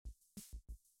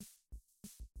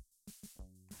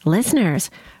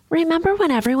Listeners, remember when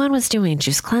everyone was doing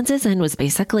juice cleanses and was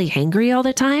basically hangry all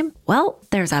the time? Well,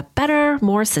 there's a better,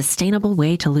 more sustainable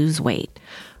way to lose weight.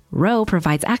 Ro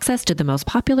provides access to the most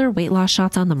popular weight loss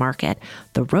shots on the market.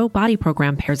 The Ro Body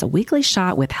Program pairs a weekly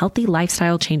shot with healthy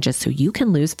lifestyle changes so you can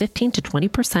lose 15 to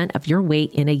 20% of your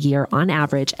weight in a year on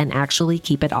average and actually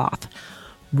keep it off.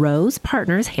 Ro's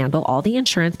partners handle all the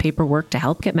insurance paperwork to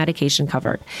help get medication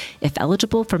covered. If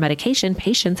eligible for medication,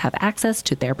 patients have access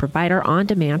to their provider on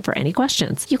demand for any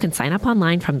questions. You can sign up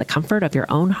online from the comfort of your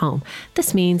own home.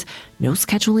 This means no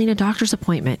scheduling a doctor's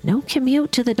appointment, no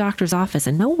commute to the doctor's office,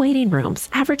 and no waiting rooms.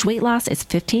 Average weight loss is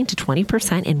 15 to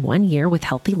 20% in 1 year with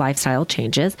healthy lifestyle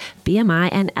changes. BMI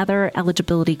and other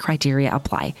eligibility criteria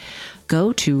apply.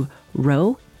 Go to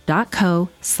ro.co/clink.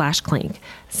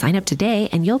 Sign up today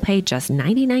and you'll pay just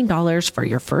 $99 for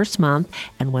your first month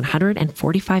and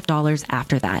 $145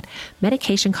 after that.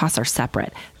 Medication costs are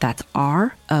separate. That's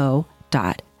ro.co/clink.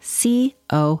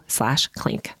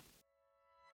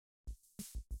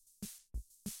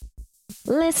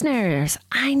 Listeners,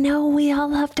 I know we all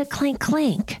love to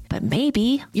clink, but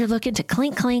maybe you're looking to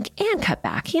clink and cut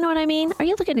back. You know what I mean? Are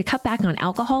you looking to cut back on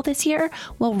alcohol this year?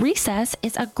 Well, Recess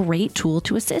is a great tool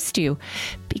to assist you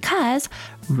because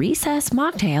Recess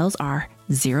mocktails are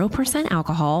 0%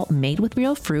 alcohol, made with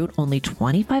real fruit, only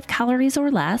 25 calories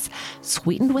or less,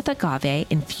 sweetened with agave,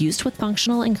 infused with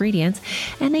functional ingredients,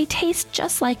 and they taste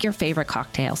just like your favorite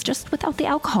cocktails, just without the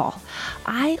alcohol.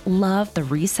 I love the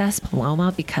Recess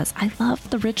Paloma because I love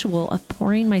the ritual of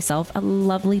pouring myself a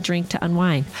lovely drink to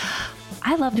unwind.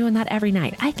 I love doing that every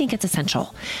night. I think it's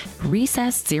essential.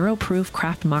 Recess Zero Proof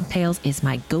Craft Mocktails is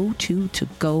my go-to to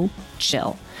go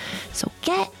chill. So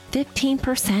get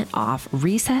 15% off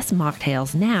Recess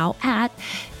Mocktails now at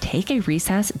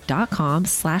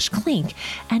takearecess.com/clink,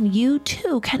 and you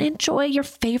too can enjoy your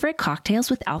favorite cocktails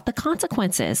without the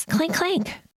consequences.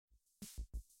 Clink.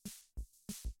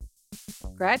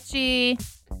 Gretchy.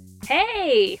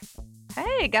 Hey,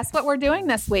 Guess what we're doing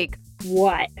this week?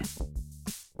 what?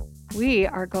 We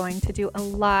are going to do a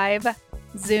live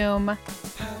Zoom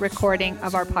recording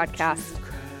of our podcast.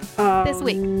 Oh, This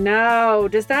week. No.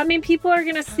 Does that mean people are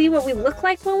going to see what we look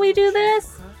like when we do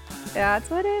this? That's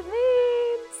what it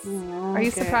means. Are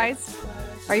you surprised?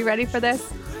 Are you ready for this?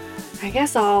 I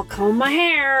guess I'll comb my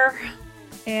hair.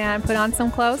 And put on some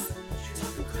clothes?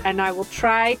 And I will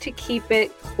try to keep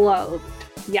it clothed.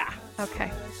 Yeah.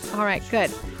 Okay. All right, good.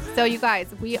 So you guys,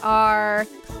 we are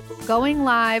going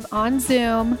live on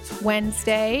Zoom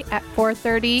Wednesday at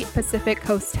 4:30 Pacific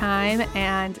Coast Time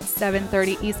and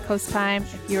 7:30 East Coast Time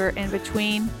if you're in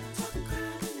between.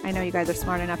 I know you guys are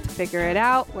smart enough to figure it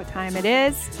out what time it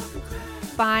is.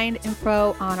 Find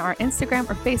info on our Instagram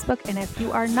or Facebook, and if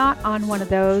you are not on one of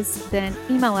those, then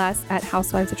email us at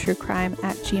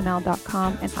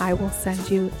housewivesofTrueCrime@gmail.com and I will send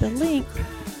you the link.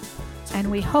 And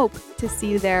we hope to see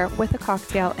you there with a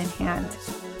cocktail in hand.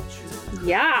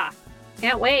 Yeah.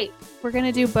 Can't wait. We're going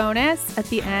to do bonus at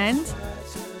the end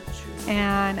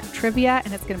and trivia,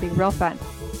 and it's going to be real fun.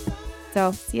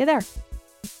 So see you there.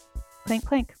 Clink,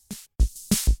 clink.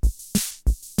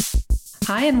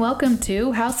 Hi, and welcome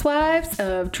to Housewives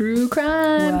of True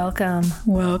Crime.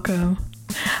 Welcome.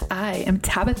 I am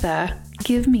Tabitha.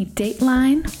 Give me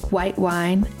Dateline, white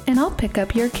wine, and I'll pick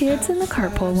up your kids in the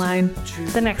carpool line.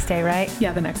 The next day, right?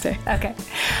 Yeah, the next day. Okay.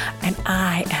 And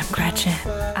I am Gretchen.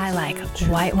 I like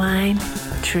white wine,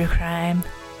 true crime,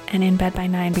 and in bed by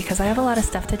 9 because I have a lot of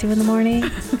stuff to do in the morning.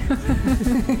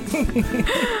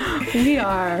 We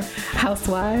are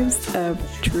Housewives of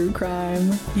True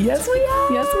Crime. Yes, we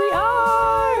are. Yes, we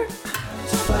are.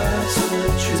 Housewives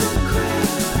of True Crime.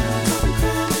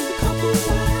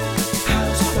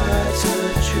 Housewives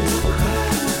of True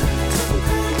Crime.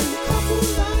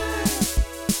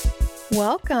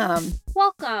 Welcome.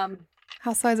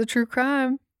 Housewives of True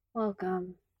Crime.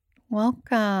 Welcome.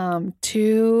 Welcome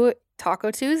to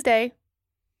Taco Tuesday.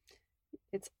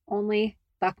 It's only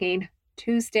fucking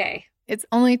Tuesday. It's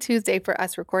only Tuesday for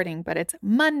us recording, but it's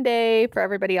Monday for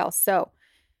everybody else. So,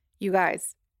 you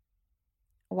guys,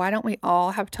 why don't we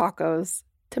all have tacos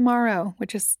tomorrow,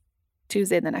 which is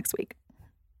Tuesday the next week?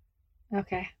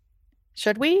 Okay.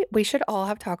 Should we? We should all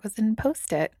have tacos and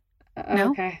post it.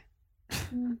 No? Okay.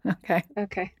 Okay.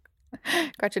 Okay.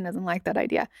 Gretchen doesn't like that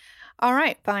idea. All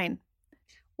right, fine.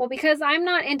 Well, because I'm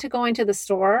not into going to the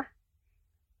store.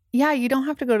 Yeah, you don't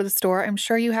have to go to the store. I'm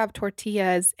sure you have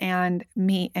tortillas and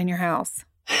meat in your house.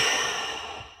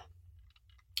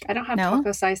 I don't have No?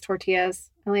 taco-sized tortillas.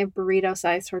 I only have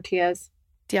burrito-sized tortillas.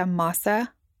 Do you have masa?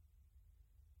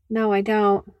 No, I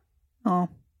don't. Oh,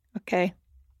 okay.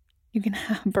 You can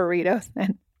have burritos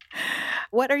then.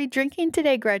 What are you drinking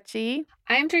today, Gretchy?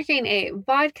 I'm drinking a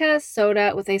vodka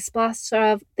soda with a splash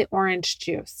of the orange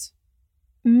juice.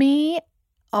 Me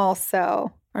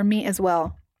also, or me as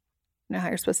well. I know how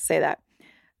you're supposed to say that.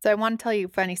 So I want to tell you a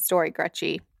funny story,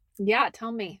 Gretchy. Yeah,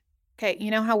 tell me. Okay,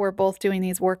 you know how we're both doing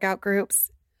these workout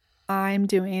groups? I'm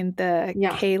doing the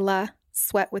Yeah. Kayla,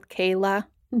 Sweat with Kayla,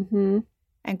 Mm-hmm.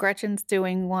 and Gretchen's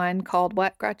doing one called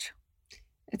what, Gretch?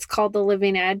 It's called the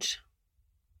Living Edge.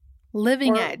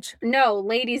 Living Or- Edge. No,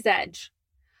 Ladies Edge.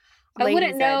 I Ladies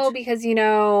wouldn't know Edge. because,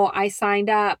 I signed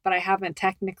up, but I haven't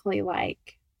technically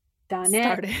done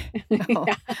Started. it. No.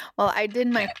 Yeah. Well, I did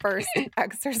my first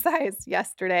exercise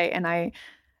yesterday, and I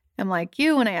am like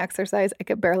you when I exercise, I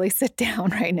could barely sit down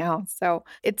right now. So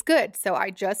it's good. So I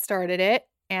just started it,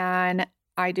 and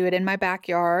I do it in my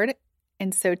backyard.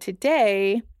 And so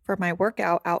today, for my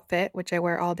workout outfit, which I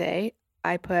wear all day,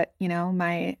 I put,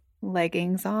 my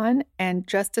leggings on and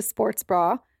just a sports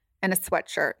bra and a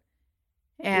sweatshirt.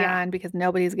 And Yeah. because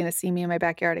nobody's going to see me in my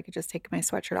backyard, I could just take my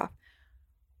sweatshirt off.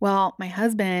 Well, my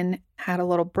husband had a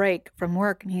little break from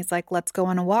work and he's like, let's go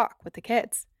on a walk with the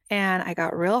kids. And I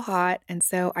got real hot. And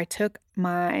so I took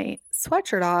my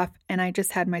sweatshirt off and I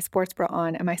just had my sports bra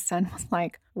on. And my son was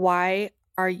like, why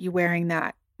are you wearing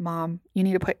that, Mom? You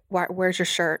need to where's your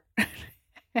shirt?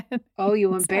 And Oh,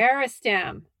 you embarrassed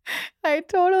him. I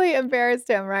totally embarrassed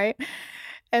him, right?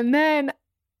 And then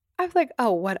I was like,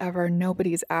 oh, whatever.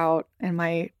 Nobody's out in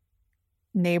my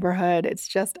neighborhood. It's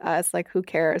just us. Like, who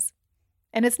cares?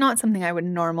 And it's not something I would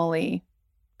normally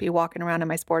be walking around in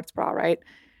my sports bra, right?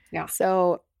 Yeah.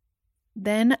 So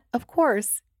then, of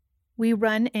course, we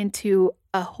run into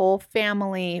a whole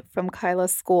family from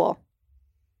Kyla's school.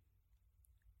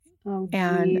 Oh,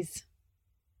 And- geez.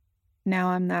 Now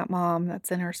I'm that mom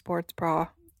that's in her sports bra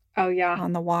Oh, yeah.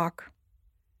 on the walk.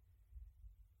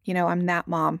 I'm that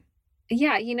mom.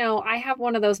 Yeah, I have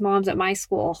one of those moms at my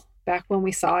school back when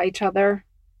we saw each other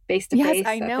face to face. Yes,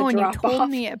 I at know. the And you drop-off. told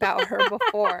me about her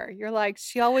before. You're like,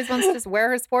 she always wants to just wear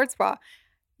her sports bra.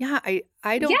 Yeah,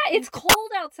 I don't. Yeah, it's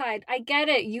cold outside. I get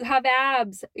it. You have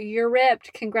abs. You're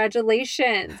ripped.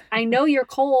 Congratulations. I know you're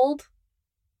cold.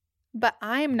 But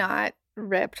I'm not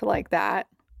ripped like that.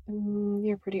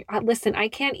 You're pretty. Listen, I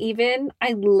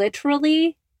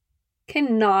literally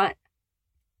cannot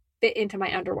fit into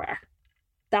my underwear.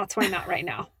 That's where I'm at right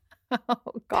now. Oh,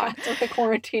 God. That's what the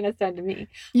quarantine has done to me.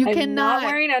 You I'm cannot, not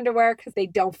wearing underwear because they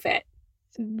don't fit.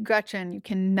 Gretchen, you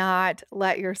cannot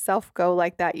let yourself go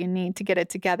like that. You need to get it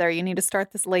together. You need to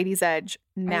start this Ladies Edge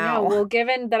I know. now. Well,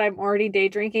 given that I'm already day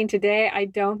drinking today, I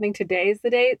don't think today is the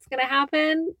day it's going to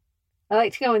happen. I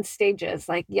like to go in stages.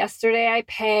 Like yesterday, I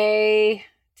pay.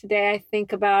 Today, I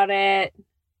think about it.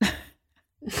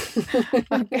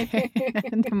 Okay.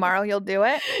 And tomorrow you'll do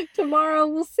it. Tomorrow,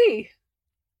 we'll see.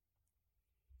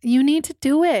 You need to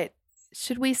do it.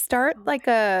 Should we start like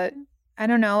a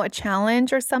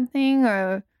challenge or something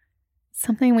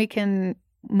we can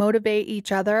motivate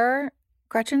each other?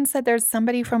 Gretchen said there's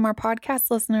somebody from our podcast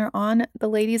listener on the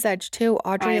Ladies Edge too,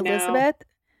 Audrey I know. Elizabeth.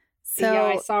 So, Yeah,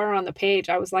 I saw her on the page.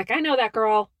 I was like, I know that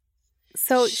girl.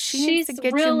 so she needs She's to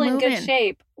get real you in moving. good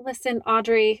shape. Listen,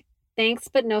 Audrey, thanks,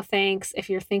 but no thanks. If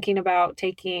you're thinking about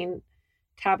taking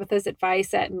Tabitha's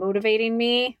advice at motivating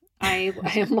me, I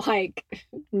am like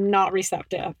not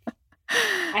receptive.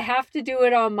 I have to do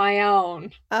it on my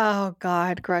own. Oh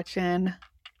God, Gretchen.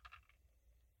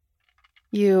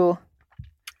 You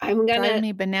I'm drive gonna.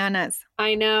 me bananas.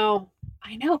 I know.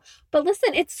 But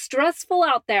listen, it's stressful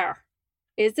out there.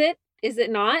 Is it? Is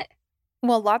it not?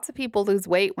 Well, lots of people lose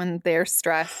weight when they're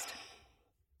stressed.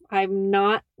 I'm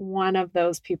not one of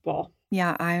those people.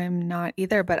 Yeah, I'm not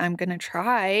either, but I'm gonna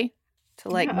try to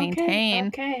Yeah, okay,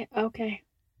 maintain. Okay.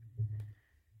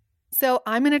 So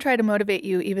I'm going to try to motivate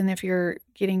you, even if you're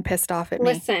getting pissed off at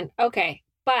me. Listen, okay.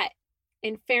 But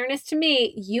in fairness to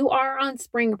me, you are on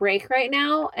spring break right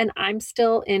now, and I'm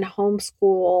still in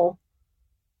homeschool.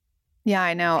 Yeah,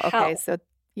 I know. Okay. Hell. So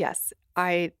yes,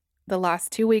 the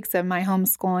last 2 weeks of my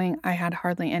homeschooling, I had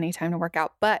hardly any time to work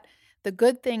out. But the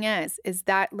good thing is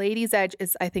that Ladies Edge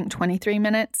is, I think, 23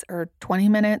 minutes or 20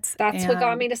 minutes. That's what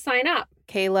got and me to sign up.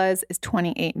 Kayla's is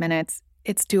 28 minutes.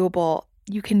 It's doable.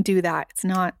 You can do that. It's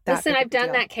not that Listen, big of I've a done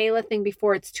deal. that Kayla thing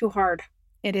before. It's too hard.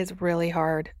 It is really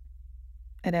hard.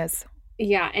 It is.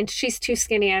 Yeah, and she's too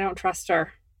skinny. I don't trust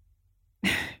her.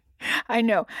 I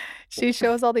know. She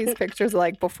shows all these pictures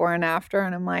like before and after,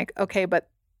 and I'm like, okay, but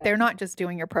they're not just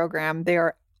doing your program.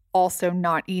 They're also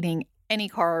not eating any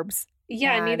carbs.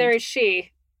 Yeah, And- neither is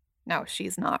she. No,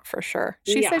 she's not for sure.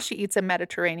 She Yeah. says she eats a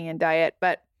Mediterranean diet,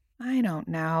 but I don't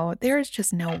know. There's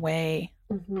just no way.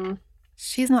 Mm-hmm.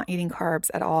 She's not eating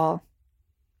carbs at all.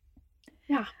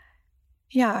 Yeah.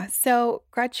 Yeah. So,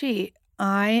 Gretchen,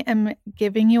 I am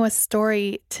giving you a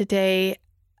story today,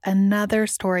 another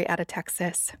story out of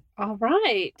Texas. All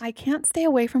right. I can't stay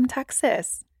away from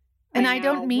Texas. And I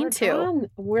don't know. mean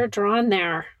We're drawn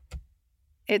there.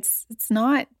 It's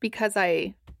not because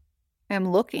I am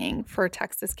looking for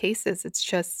Texas cases. It's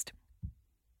just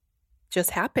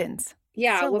happens.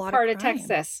 Yeah. It's a What lot of part of crime.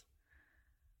 Texas?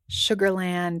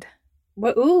 Sugarland.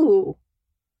 What? Ooh.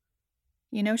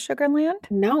 You know Sugarland?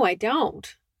 No, I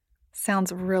don't.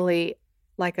 Sounds really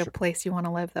like a place you want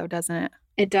to live, though, doesn't it?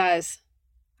 It does.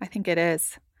 I think it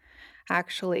is,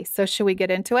 actually. So should we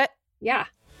get into it? Yeah.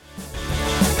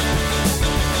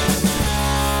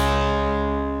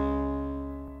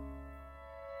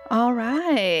 All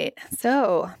right.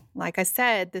 So, like I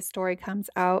said, this story comes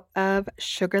out of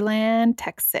Sugarland,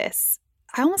 Texas.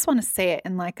 I almost want to say it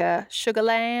in like a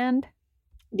Sugarland.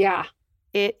 Yeah.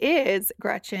 It is,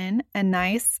 Gretchen, a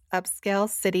nice upscale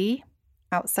city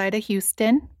outside of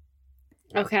Houston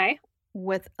Okay.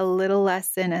 with a little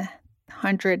less than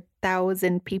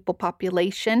 100,000 people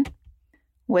population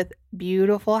with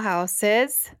beautiful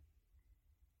houses.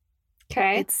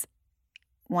 Okay. It's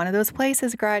one of those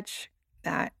places, Gretch,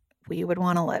 that we would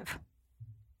want to live.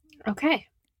 Okay.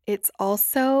 It's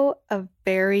also a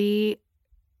very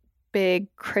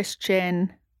big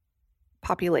Christian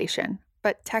population,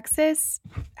 but Texas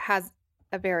has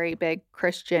a very big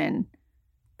Christian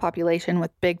population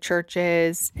with big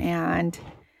churches, and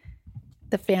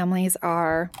the families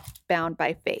are bound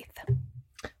by faith.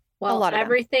 Well, lot of them.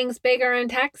 everything's bigger in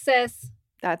Texas.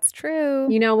 That's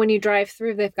true. You know, when you drive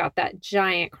through, they've got that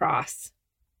giant cross.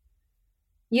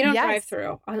 You don't drive Yes.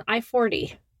 through on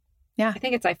I-40. Yeah. I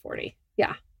think it's I-40.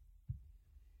 Yeah.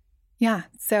 Yeah.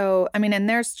 So, I mean, and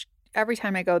there's every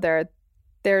time I go there,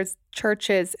 there's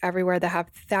churches everywhere that have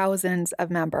thousands of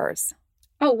members.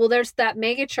 Oh, well, there's that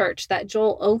mega church, that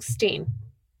Joel Osteen.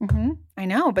 I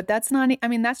know, but that's not, I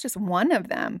mean, that's just one of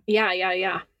them.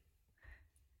 Yeah.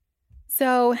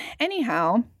 So,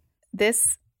 anyhow,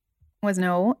 this was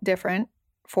no different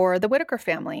for the Whitaker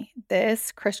family.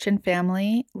 This Christian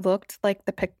family looked like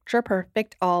the picture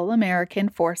perfect all American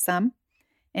foursome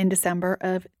in December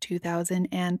of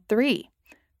 2003.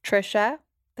 Trisha,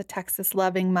 the Texas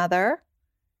loving mother,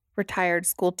 retired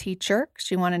school teacher.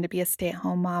 She wanted to be a stay at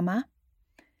home mama.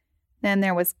 Then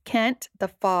there was Kent, the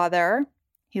father.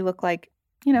 He looked like,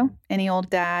 you know, any old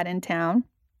dad in town.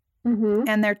 Mm-hmm.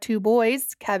 And their two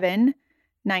boys, Kevin,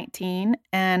 19,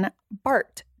 and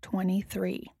Bart,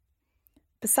 23.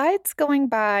 Besides going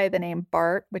by the name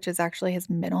Bart, which is actually his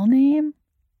middle name,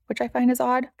 which I find is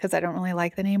odd because I don't really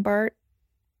like the name Bart.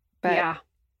 But Yeah.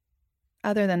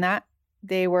 other than that,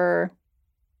 they were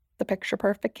the picture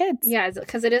perfect kids. Yeah.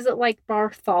 Because it isn't like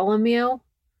Bartholomew.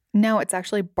 No, it's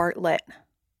actually Bartlett.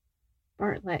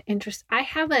 Bartlett. Interesting. I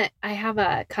have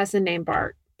a cousin named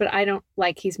Bart, but I don't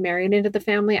like he's married into the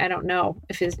family. I don't know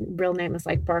if his real name is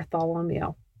like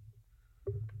Bartholomew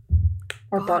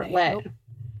or God, I Bartlett.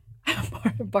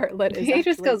 Bartlett is He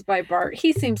just actually- goes by Bart.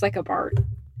 He seems like a Bart,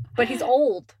 but he's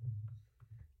old.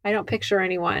 I don't picture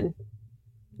anyone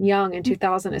young in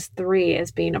 2003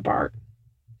 as being a Bart.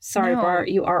 Sorry, No. Bart,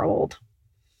 you are old.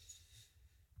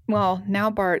 Well, now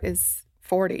Bart is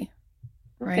 40.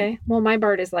 Right. Okay. Well, my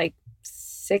Bart is like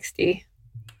 60.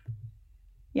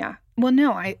 Yeah. Well,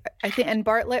 no, I think, and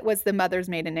Bartlett was the mother's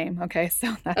maiden name. Okay, so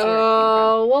that's where it came from.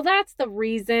 Oh, well, that's the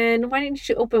reason. Why didn't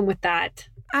you open with that?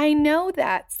 I know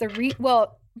that's the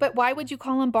well, but why would you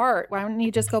call him Bart? Why wouldn't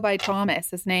you just go by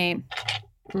Thomas, his name?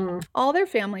 Mm. All their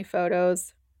family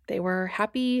photos, they were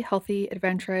happy, healthy,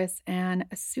 adventurous, and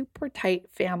a super tight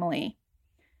family.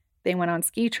 They went on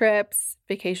ski trips,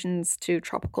 vacations to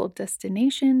tropical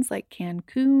destinations like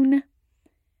Cancun,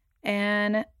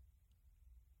 and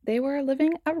they were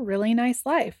living a really nice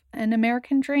life, an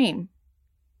American dream.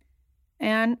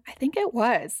 And I think it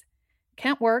was.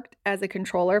 Kent worked as a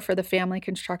controller for the family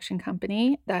construction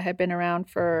company that had been around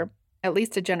for at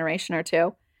least a generation or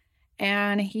two,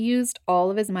 and he used all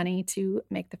of his money to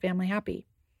make the family happy.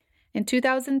 In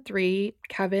 2003,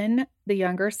 Kevin, the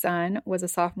younger son, was a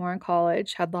sophomore in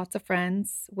college, had lots of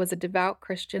friends, was a devout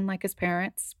Christian like his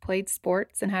parents, played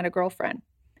sports, and had a girlfriend.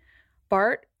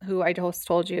 Bart, who I just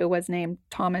told you was named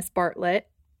Thomas Bartlett,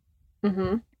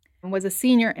 Mm-hmm. was a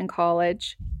senior in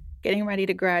college, getting ready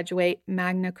to graduate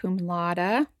magna cum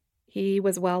laude. He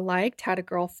was well liked, had a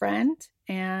girlfriend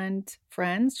and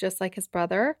friends just like his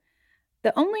brother.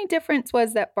 The only difference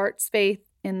was that Bart's faith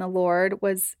in the Lord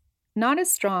was not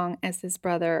as strong as his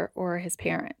brother or his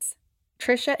parents.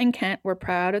 Trisha and Kent were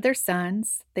proud of their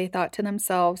sons. They thought to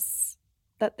themselves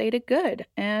that they did good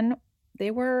and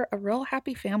they were a real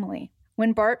happy family.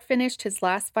 When Bart finished his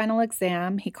last final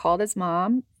exam, he called his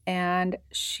mom and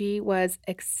she was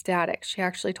ecstatic. She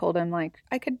actually told him, like,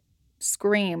 I could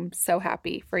scream, so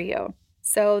happy for you.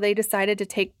 So they decided to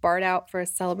take Bart out for a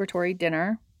celebratory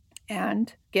dinner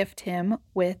and gift him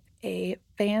with a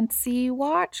fancy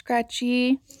watch,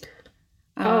 Gretchy.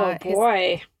 Oh,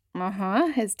 boy.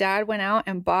 His dad went out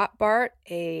and bought Bart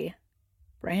a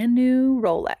brand new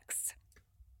Rolex,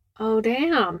 Oh,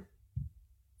 damn.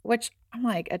 which I'm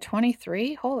like, at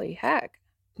 23? Holy heck.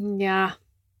 Yeah.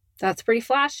 That's pretty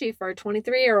flashy for a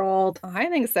 23-year-old. I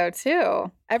think so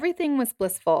too. Everything was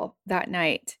blissful that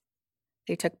night.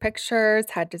 They took pictures,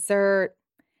 had dessert,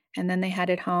 and then they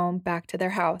headed home back to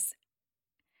their house.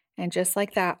 And just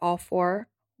like that, all four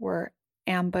were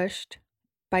ambushed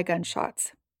by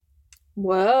gunshots.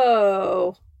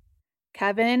 Whoa.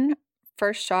 Kevin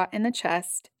first shot in the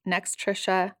chest, next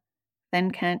Trisha,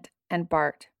 then Kent and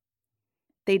Bart.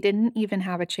 They didn't even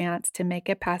have a chance to make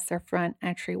it past their front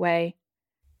entryway.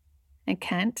 And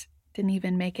Kent didn't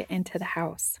even make it into the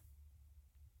house.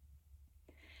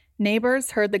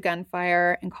 Neighbors heard the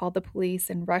gunfire and called the police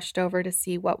and rushed over to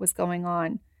see what was going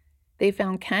on. They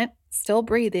found Kent still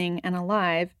breathing and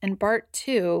alive, and Bart,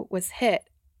 too, was hit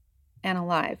and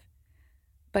alive.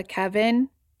 But Kevin,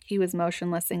 he was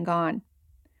motionless and gone.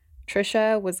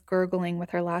 Trisha was gurgling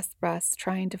with her last breaths,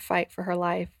 trying to fight for her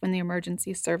life when the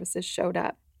emergency services showed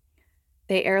up.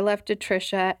 They airlifted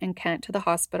Trisha and Kent to the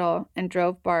hospital and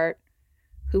drove Bart,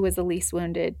 who was the least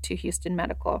wounded, to Houston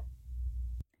Medical.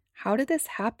 How did this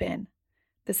happen?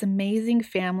 This amazing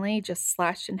family just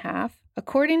slashed in half?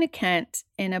 According to Kent,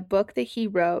 in a book that he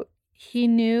wrote, he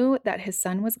knew that his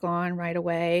son was gone right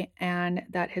away and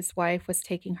that his wife was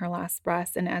taking her last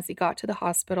breaths. And as he got to the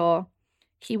hospital,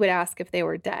 he would ask if they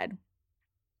were dead.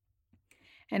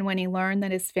 And when he learned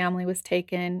that his family was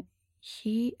taken,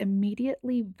 he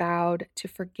immediately vowed to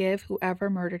forgive whoever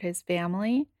murdered his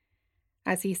family,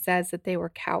 as he says that they were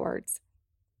cowards.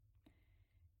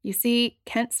 You see,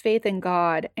 Kent's faith in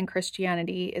God and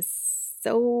Christianity is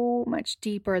so much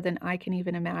deeper than I can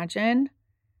even imagine.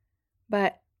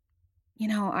 But,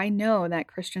 I know that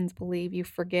Christians believe you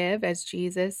forgive as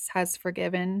Jesus has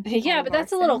forgiven. Yeah, all but of our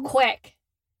that's a little sins. quick.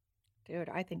 Dude,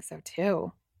 I think so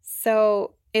too.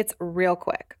 So it's real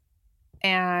quick.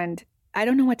 And I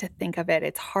don't know what to think of it.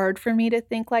 It's hard for me to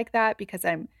think like that because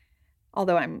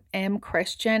although I am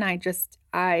Christian,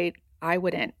 I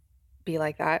wouldn't be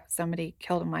like that. Somebody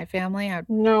killed my family, I'd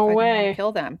No fucking wanna way.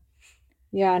 kill them.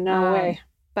 Yeah, no way.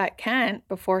 But Kent,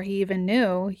 before he even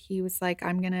knew, he was like,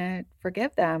 I'm going to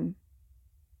forgive them.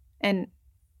 And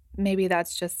maybe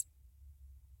that's just,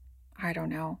 I don't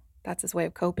know. That's his way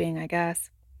of coping, I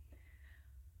guess.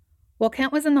 While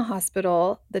Kent was in the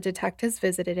hospital, the detectives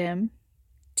visited him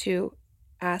to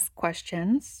ask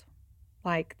questions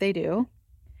like they do.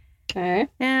 Okay.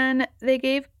 And they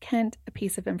gave Kent a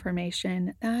piece of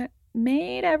information that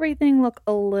made everything look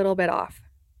a little bit off.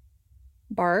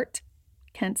 Bart,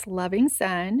 Kent's loving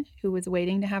son, who was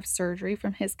waiting to have surgery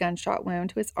from his gunshot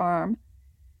wound to his arm,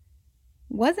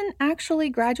 wasn't actually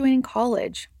graduating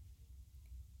college.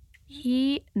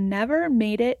 He never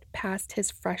made it past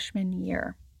his freshman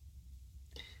year.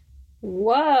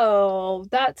 Whoa,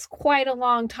 that's quite a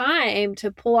long time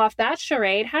to pull off that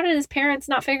charade. How did his parents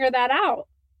not figure that out?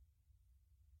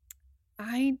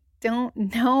 I don't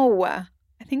know.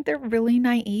 I think they're really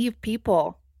naive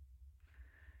people.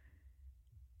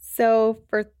 So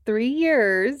for 3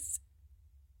 years,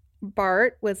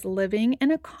 Bart was living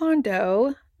in a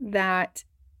condo that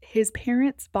his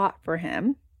parents bought for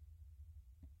him.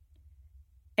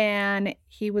 And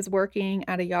he was working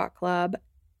at a yacht club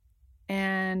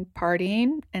and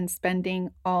partying and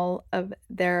spending all of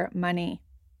their money.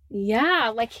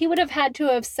 Yeah, like he would have had to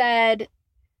have said,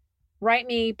 write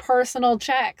me personal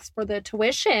checks for the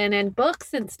tuition and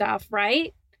books and stuff,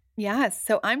 right? Yes.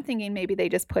 So I'm thinking maybe they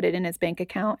just put it in his bank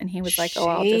account and he was like, oh,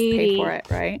 I'll just pay for it,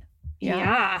 right?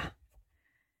 Yeah.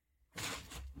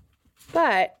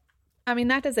 But, I mean,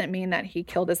 that doesn't mean that he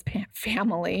killed his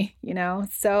family,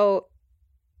 So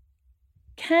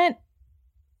Kent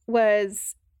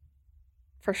was,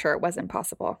 for sure, it wasn't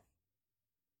possible.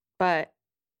 But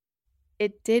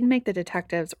it did make the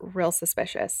detectives real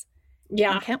suspicious.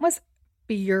 Yeah. And Kent was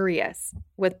furious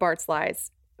with Bart's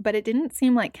lies, but it didn't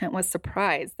seem like Kent was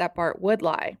surprised that Bart would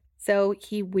lie. So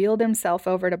he wheeled himself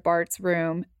over to Bart's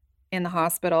room in the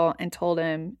hospital and told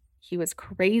him he was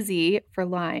crazy for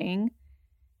lying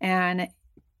and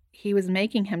he was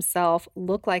making himself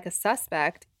look like a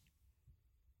suspect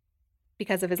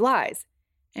because of his lies.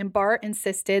 And Bart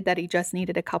insisted that he just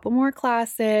needed a couple more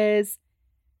classes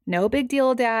No big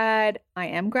deal, Dad. I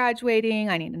am graduating.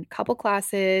 I need a couple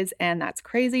classes, and that's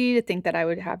crazy to think that I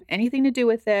would have anything to do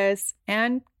with this.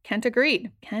 And Kent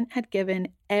agreed. Kent had given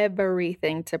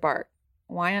everything to Bart.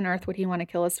 Why on earth would he want to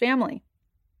kill his family?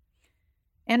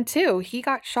 And two, he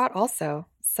got shot also.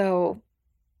 So,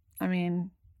 I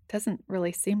mean, doesn't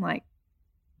really seem like.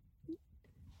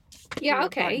 Yeah,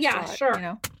 okay. Yeah, shot, sure. You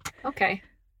know? Okay.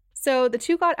 So the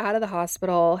two got out of the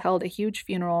hospital, held a huge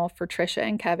funeral for Trisha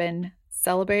and Kevin,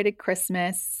 celebrated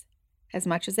Christmas as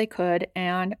much as they could,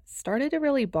 and started to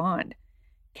really bond.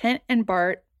 Kent and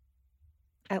Bart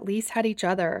at least had each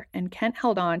other, and Kent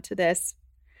held on to this.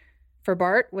 For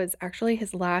Bart was actually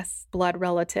his last blood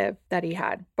relative that he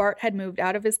had. Bart had moved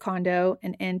out of his condo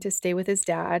and in to stay with his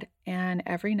dad, and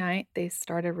every night they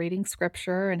started reading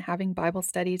scripture and having Bible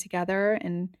study together,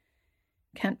 and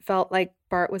Kent felt like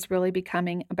Bart was really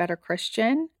becoming a better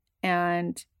Christian,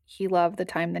 and he loved the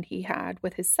time that he had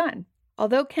with his son.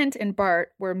 Although Kent and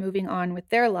Bart were moving on with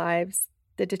their lives,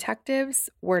 the detectives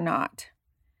were not.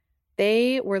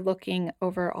 They were looking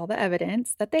over all the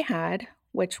evidence that they had,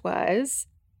 which was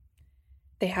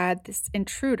they had this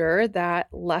intruder that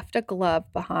left a glove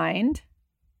behind,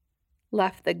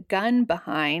 left the gun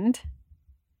behind.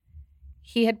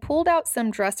 He had pulled out some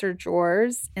dresser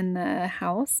drawers in the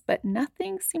house, but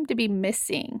nothing seemed to be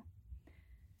missing.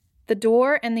 The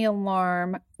door and the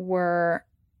alarm were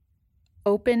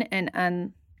open and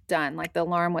undone. Like the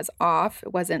alarm was off.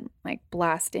 It wasn't like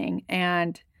blasting.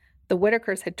 And the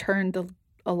Whitakers had turned the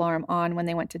alarm on when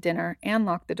they went to dinner and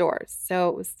locked the doors. So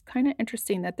it was kind of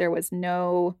interesting that there was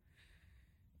no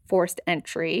forced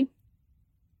entry.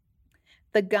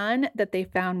 The gun that they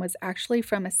found was actually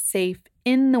from a safe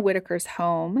in the Whitakers'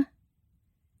 home,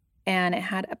 and it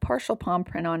had a partial palm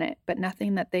print on it, but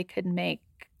nothing that they could make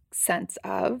sense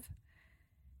of.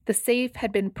 The safe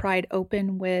had been pried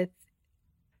open with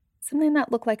something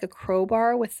that looked like a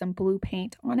crowbar with some blue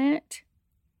paint on it.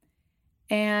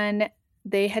 And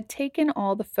they had taken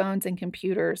all the phones and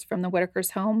computers from the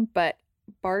Whitakers' home, but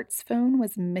Bart's phone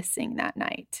was missing that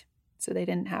night. So they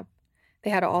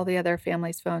had all the other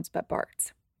family's phones but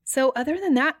Bart's. So other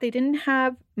than that, they didn't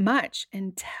have much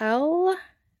until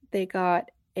they got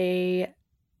a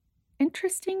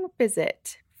interesting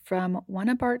visit from one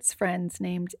of Bart's friends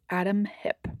named Adam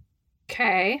Hip.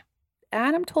 Okay.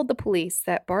 Adam told the police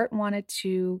that Bart wanted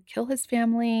to kill his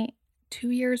family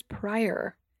 2 years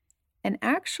prior and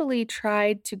actually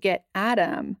tried to get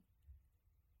Adam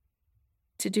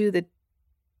to do the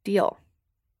deal.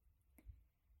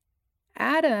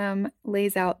 Adam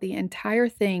lays out the entire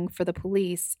thing for the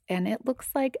police, and it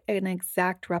looks like an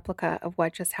exact replica of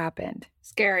what just happened.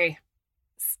 Scary.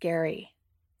 Scary.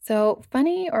 So,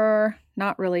 funny or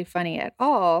not really funny at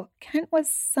all, Kent was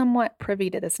somewhat privy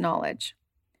to this knowledge.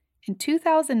 In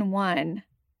 2001,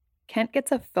 Kent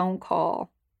gets a phone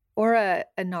call or a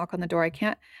knock on the door.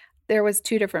 There was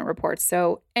 2 different reports.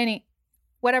 So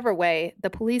whatever way,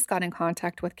 the police got in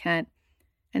contact with Kent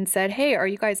and said, "Hey, are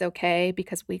you guys okay?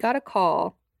 Because we got a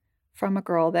call from a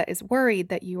girl that is worried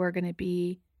that you are going to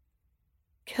be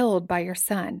killed by your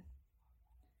son."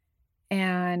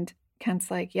 And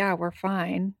Kent's like, "Yeah, we're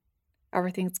fine.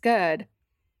 Everything's good."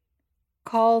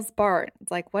 Calls Bart.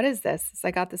 It's like, "What is this?"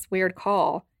 I got this weird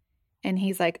call. And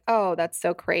he's like, "Oh, that's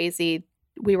so crazy.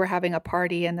 We were having a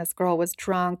party and this girl was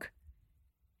drunk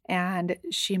and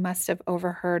she must have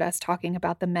overheard us talking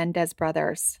about the Mendez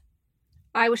brothers."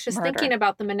 I was just Murder. thinking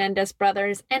about the Menendez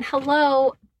brothers. And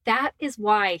hello, that is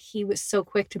why he was so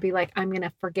quick to be like, I'm going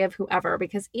to forgive whoever.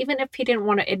 Because even if he didn't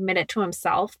want to admit it to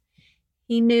himself,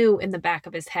 he knew in the back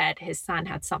of his head his son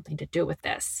had something to do with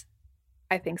this.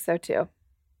 I think so too.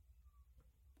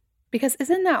 Because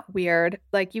isn't that weird?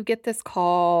 Like you get this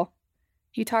call,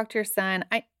 you talk to your son.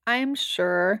 I'm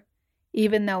sure,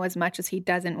 even though as much as he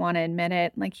doesn't want to admit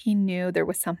it, like he knew there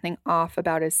was something off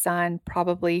about his son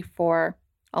probably for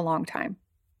a long time.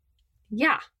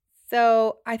 Yeah.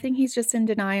 So I think he's just in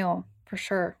denial for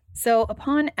sure. So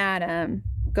upon Adam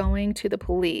going to the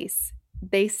police,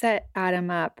 they set Adam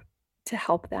up to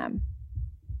help them.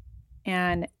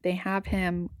 And they have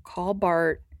him call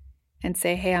Bart and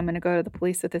say, "Hey, I'm going to go to the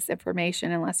police with this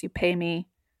information unless you pay me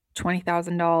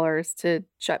 $20,000 to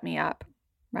shut me up."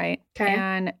 Right? Okay.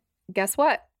 And guess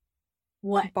what?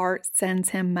 What? Bart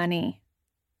sends him money.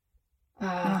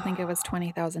 I don't think it was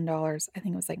 $20,000. I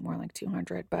think it was like more like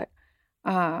 200, but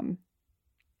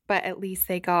at least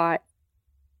they got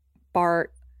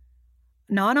Bart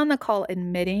not on the call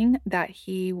admitting that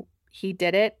he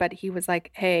did it, but he was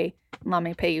like, "Hey, let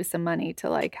me pay you some money to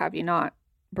like have you not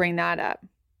bring that up."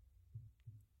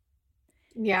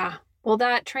 Yeah. Well,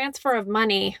 that transfer of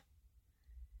money,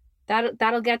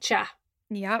 that'll get ya.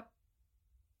 Yep.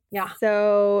 Yeah.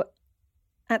 So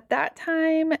at that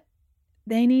time,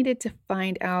 they needed to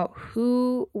find out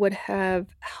who would have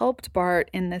helped Bart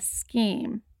in this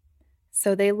scheme.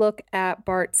 So they look at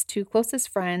Bart's two closest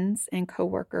friends and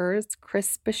coworkers,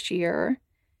 Chris Bashir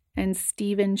and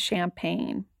Stephen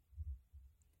Champagne.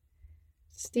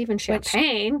 Stephen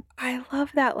Champagne. I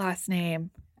love that last name.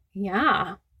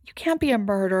 Yeah. You can't be a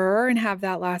murderer and have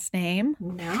that last name.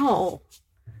 No.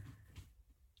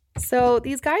 So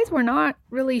these guys were not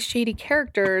really shady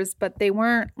characters, but they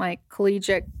weren't like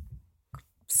collegiate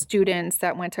students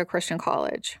that went to a Christian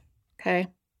college. Okay.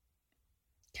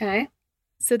 Okay.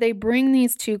 So they bring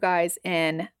these two guys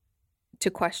in to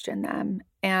question them.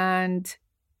 And,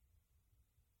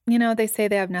 you know, they say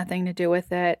they have nothing to do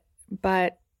with it,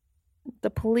 but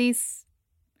the police,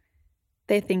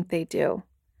 they think they do.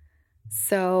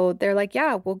 So they're like,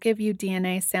 yeah, we'll give you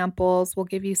DNA samples, we'll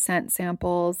give you scent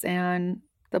samples, and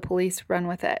the police run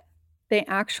with it. They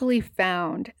actually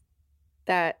found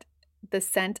that the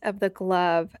scent of the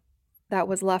glove that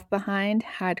was left behind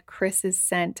had Chris's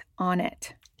scent on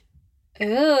it. Ooh,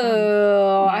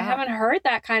 yeah. I haven't heard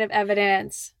that kind of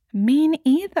evidence. Me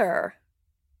neither.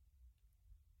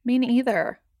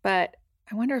 But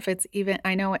I wonder if it's even,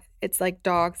 I know it's like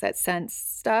dogs that sense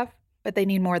stuff, but they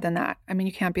need more than that. I mean,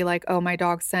 you can't be like, oh, my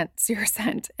dog scents your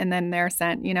scent and then their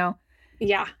scent, you know?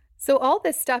 Yeah. So all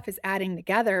this stuff is adding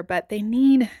together, but they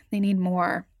need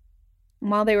more. And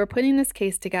while they were putting this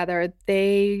case together,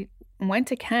 they went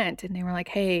to Kent and they were like,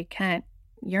 hey, Kent,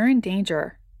 you're in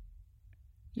danger.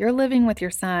 You're living with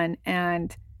your son,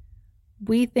 and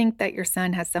we think that your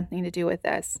son has something to do with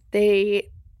this.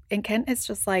 And Kent is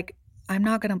just like, I'm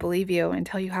not going to believe you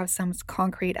until you have some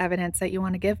concrete evidence that you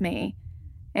want to give me.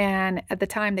 And at the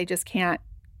time, they just can't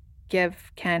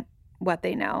give Kent what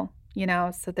they know, you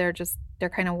know? So they're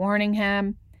kind of warning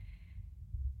him.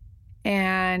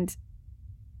 And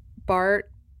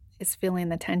Bart is feeling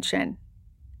the tension.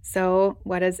 So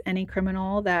what does any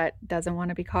criminal that doesn't want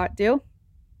to be caught do?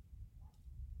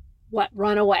 What?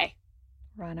 Run away.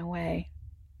 Run away.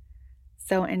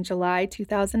 So in July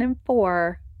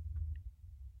 2004,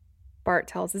 Bart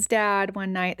tells his dad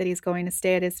one night that he's going to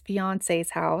stay at his fiance's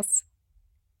house.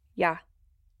 Yeah.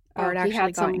 Bart he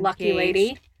had some lucky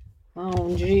lady. Oh,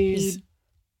 jeez. He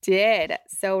did.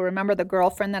 So remember the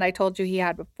girlfriend that I told you he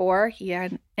had before? He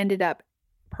had ended up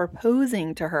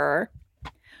proposing to her,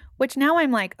 which now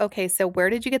I'm like, okay, so where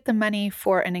did you get the money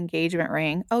for an engagement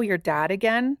ring? Oh, your dad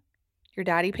again? Your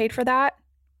daddy paid for that?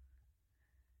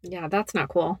 Yeah, that's not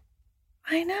cool.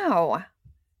 I know.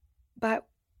 But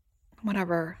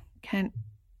whatever.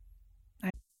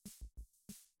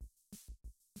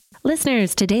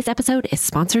 Listeners, today's episode is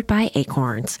sponsored by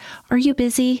Acorns. Are you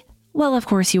busy? Well, of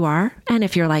course you are. And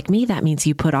if you're like me, that means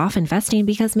you put off investing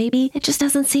because maybe it just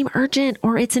doesn't seem urgent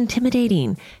or it's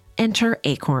intimidating. Enter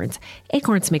Acorns.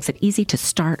 Acorns makes it easy to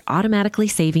start automatically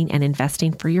saving and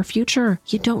investing for your future.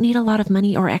 You don't need a lot of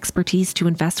money or expertise to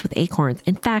invest with Acorns.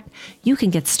 In fact, you can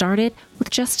get started with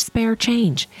just spare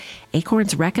change.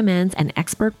 Acorns recommends an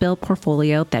expert-built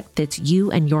portfolio that fits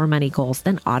you and your money goals,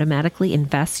 then automatically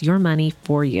invests your money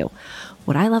for you.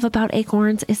 What I love about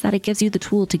Acorns is that it gives you the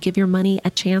tool to give your money a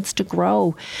chance to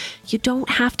grow. You don't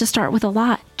have to start with a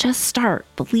lot. Just start.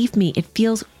 Believe me, it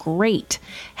feels great.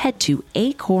 Head to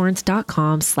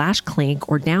acorns.com/clink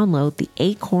or download the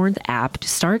Acorns app to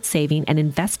start saving and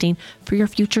investing for your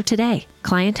future today.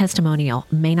 Client testimonial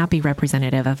may not be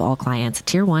representative of all clients.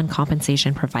 Tier 1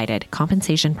 compensation provided.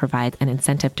 Compensation provides an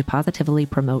incentive to positively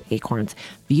promote Acorns.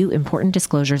 View important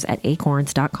disclosures at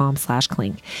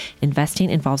acorns.com/clink.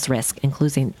 Investing involves risk,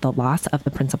 including the loss of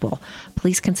the principal.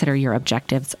 Please consider your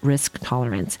objectives, risk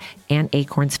tolerance, and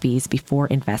Acorns fees before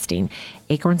investing.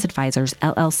 Acorns Advisors,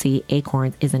 LLC.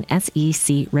 Acorns is an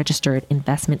SEC registered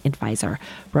investment advisor.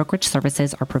 Brokerage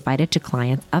services are provided to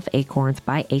clients of Acorns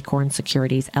by Acorns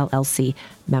Securities, LLC,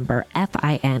 member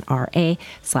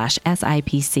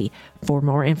FINRA/SIPC. For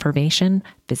more information,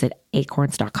 visit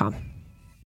acorns.com.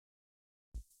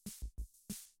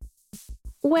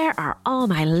 Where are all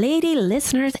my lady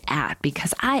listeners at?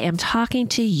 Because I am talking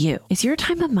to you. Is your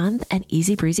time of month an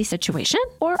easy breezy situation?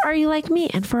 Or are you like me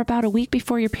and for about a week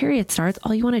before your period starts,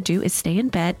 all you want to do is stay in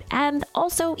bed and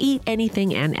also eat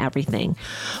anything and everything?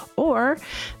 Or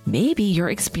maybe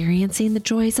you're experiencing the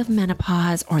joys of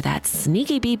menopause or that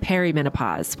sneaky bee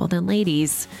perimenopause. Well then,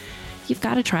 ladies, you've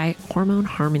got to try Hormone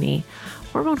Harmony.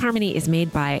 Hormone Harmony is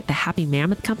made by the Happy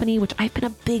Mammoth Company, which I've been a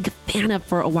big fan of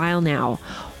for a while now.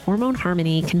 Hormone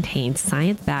Harmony contains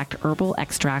science-backed herbal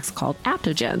extracts called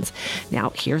adaptogens.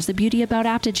 Now, here's the beauty about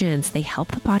adaptogens. They help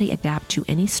the body adapt to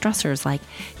any stressors like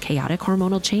chaotic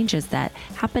hormonal changes that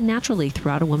happen naturally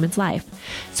throughout a woman's life.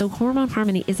 So Hormone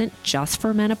Harmony isn't just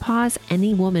for menopause.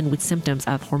 Any woman with symptoms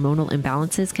of hormonal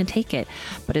imbalances can take it,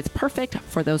 but it's perfect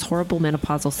for those horrible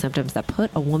menopausal symptoms that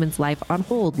put a woman's life on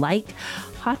hold, like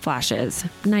hot flashes,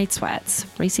 night sweats,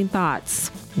 racing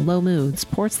thoughts, low moods,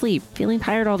 poor sleep, feeling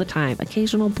tired all the time,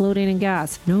 occasional bloating and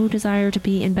gas, no desire to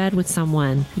be in bed with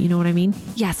someone. You know what I mean?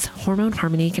 Yes, Hormone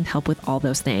Harmony can help with all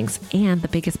those things. And the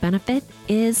biggest benefit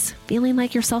is feeling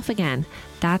like yourself again.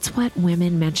 That's what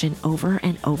women mention over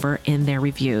and over in their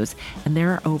reviews. And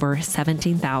there are over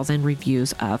 17,000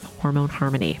 reviews of Hormone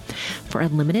Harmony. For a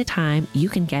limited time, you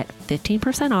can get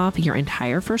 15% off your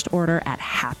entire first order at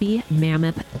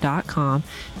happymammoth.com.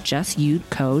 Just use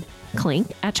code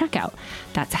CLINK at checkout.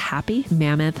 That's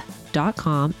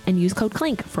happymammoth.com and use code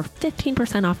CLINK for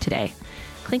 15% off today.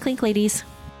 Clink, clink, ladies.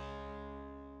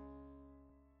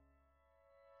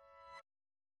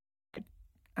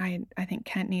 I think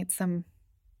Kent needs some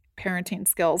parenting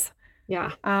skills.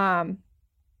 Yeah. And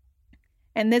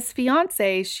this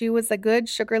fiance, she was a good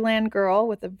Sugarland girl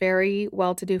with a very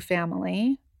well-to-do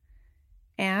family.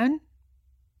 And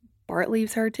Bart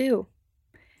leaves her too.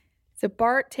 So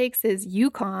Bart takes his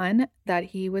Yukon that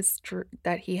he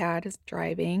had as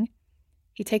driving.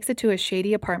 He takes it to a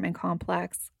shady apartment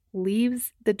complex,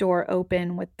 leaves the door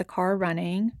open with the car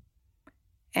running,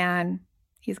 and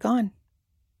he's gone.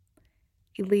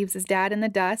 He leaves his dad in the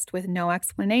dust with no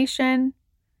explanation.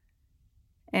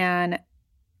 And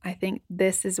I think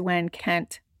this is when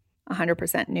Kent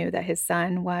 100% knew that his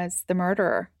son was the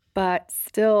murderer. But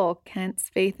still, Kent's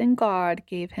faith in God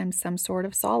gave him some sort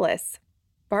of solace.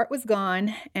 Bart was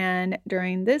gone, and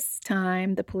during this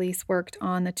time, the police worked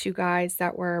on the two guys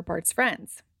that were Bart's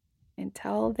friends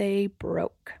until they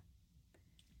broke.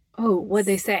 Oh, what'd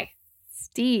they say?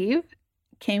 Steve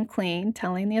came clean,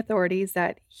 telling the authorities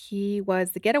that he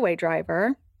was the getaway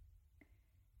driver,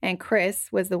 and Chris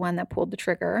was the one that pulled the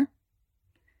trigger.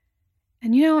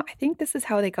 And I think this is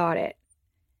how they got it.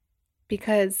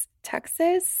 Because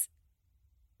Texas,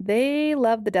 they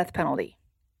love the death penalty.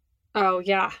 Oh,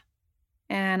 yeah.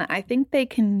 And I think they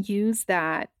can use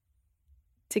that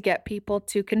to get people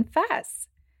to confess,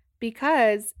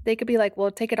 because they could be like, well,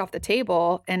 take it off the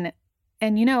table. And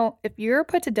if you're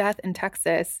put to death in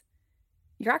Texas,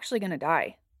 you're actually going to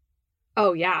die.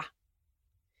 Oh, yeah.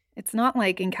 It's not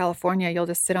like in California, you'll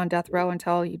just sit on death row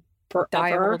until you die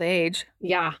of Forever. old age.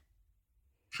 Yeah.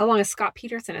 How long has Scott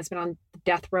Peterson has been on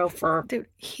death row for? Dude,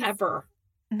 Ever.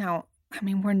 No,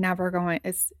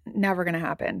 it's never going to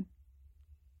happen.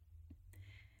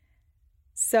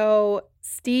 So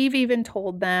Steve even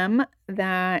told them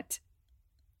that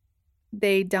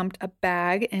they dumped a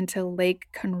bag into Lake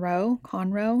Conroe,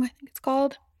 I think it's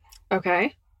called.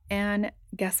 Okay. And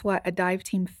guess what? A dive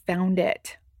team found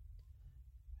it.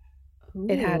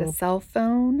 It had a Ooh. cell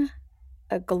phone,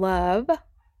 a glove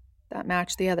that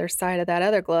matched the other side of that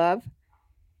other glove,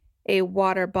 a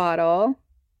water bottle,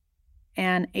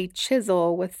 and a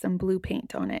chisel with some blue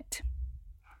paint on it.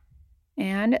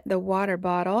 And the water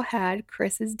bottle had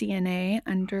Chris's DNA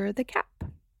under the cap.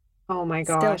 Oh my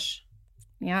Still. gosh.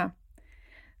 Yeah.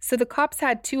 So the cops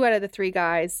had 2 out of the 3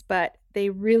 guys, but they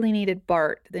really needed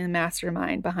Bart, the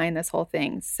mastermind behind this whole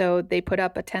thing. So they put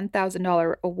up a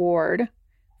 $10,000 award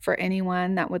for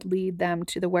anyone that would lead them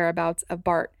to the whereabouts of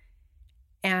Bart.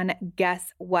 And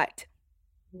guess what?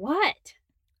 What?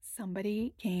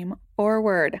 Somebody came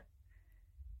forward.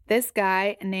 This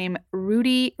guy named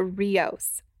Rudy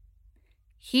Rios.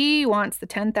 He wants the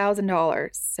 $10,000.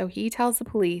 So he tells the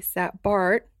police that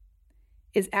Bart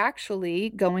is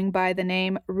actually going by the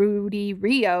name Rudy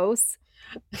Rios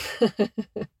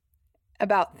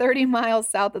about 30 miles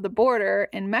south of the border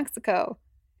in Mexico.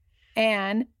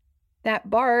 And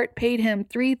that Bart paid him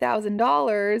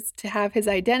 $3,000 to have his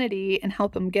identity and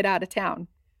help him get out of town.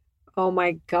 Oh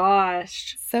my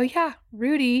gosh. So yeah,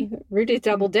 Rudy's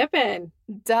double dipping.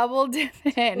 double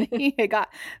dipping. He got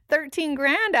 13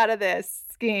 grand out of this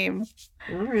scheme.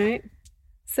 All right.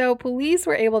 So police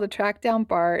were able to track down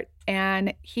Bart,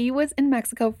 and he was in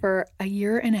Mexico for a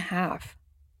year and a half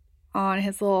on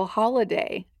his little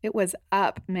holiday. It was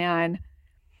up, man.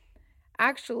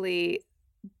 Actually,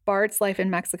 Bart's life in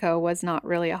Mexico was not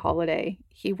really a holiday.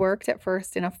 He worked at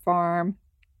first in a farm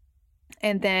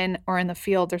or in the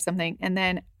fields or something. And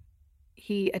then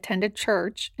he attended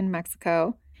church in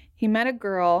Mexico. He met a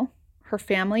girl. Her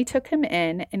family took him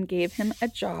in and gave him a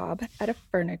job at a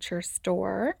furniture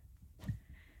store.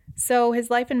 So his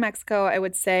life in Mexico, I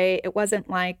would say it wasn't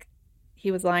like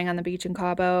he was lying on the beach in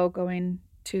Cabo going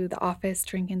to the office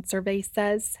drinking survey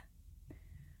says.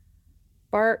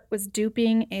 Bart was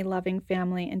duping a loving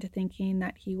family into thinking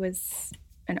that he was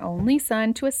an only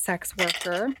son to a sex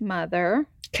worker mother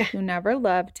who never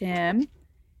loved him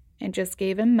and just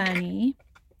gave him money.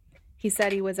 He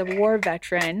said he was a war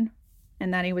veteran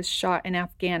and that he was shot in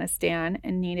Afghanistan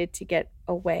and needed to get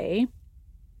away.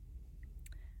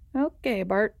 Okay,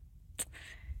 Bart.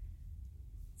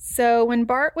 So when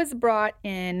Bart was brought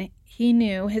in, he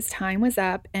knew his time was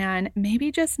up, and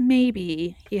maybe, just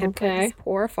maybe, he had put his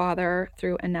poor father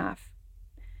through enough.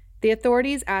 The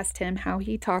authorities asked him how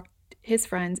he talked his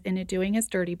friends into doing his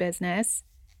dirty business,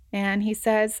 and he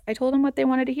says, I told them what they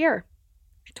wanted to hear.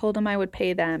 I told them I would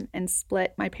pay them and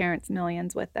split my parents'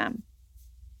 millions with them,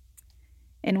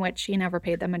 in which he never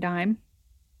paid them a dime.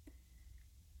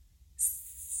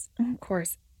 Of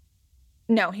course.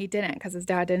 No, he didn't, because his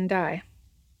dad didn't die.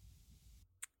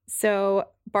 So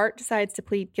Bart decides to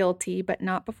plead guilty, but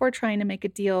not before trying to make a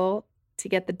deal to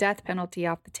get the death penalty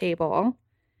off the table.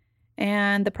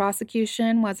 And the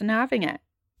prosecution wasn't having it.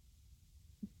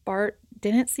 Bart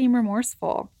didn't seem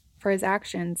remorseful for his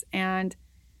actions, and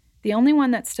the only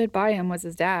one that stood by him was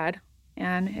his dad,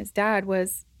 and his dad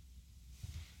was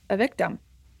a victim.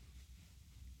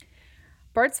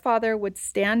 Bart's father would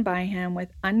stand by him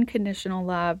with unconditional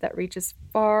love that reaches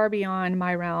far beyond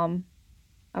my realm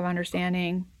of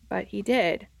understanding, but he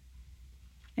did.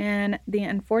 And the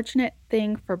unfortunate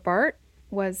thing for Bart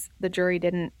was the jury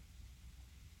didn't.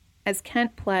 As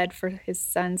Kent pled for his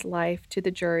son's life to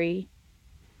the jury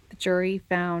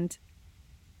found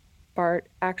Bart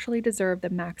actually deserved the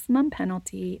maximum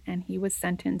penalty, and he was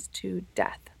sentenced to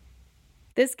death.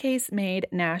 This case made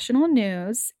national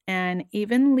news, and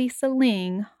even Lisa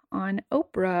Ling on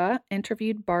Oprah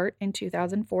interviewed Bart in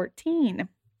 2014,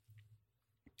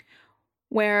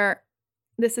 where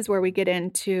this is where we get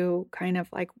into kind of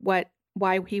like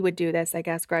why he would do this, I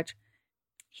guess, Gretch.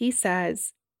 He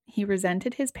says he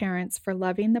resented his parents for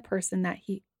loving the person that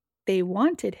they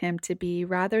wanted him to be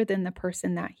rather than the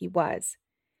person that he was.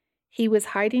 He was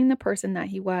hiding the person that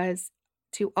he was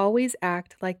to always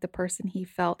act like the person he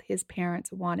felt his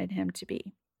parents wanted him to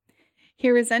be. He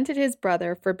resented his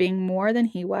brother for being more than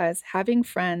he was, having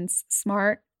friends,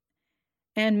 smart,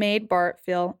 and made Bart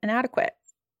feel inadequate.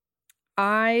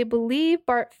 I believe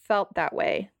Bart felt that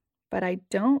way, but I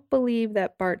don't believe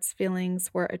that Bart's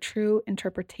feelings were a true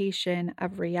interpretation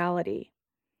of reality,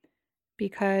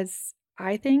 because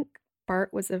I think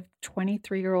Bart was a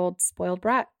 23-year-old spoiled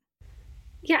brat.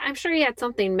 Yeah, I'm sure he had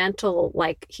something mental,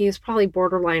 like he was probably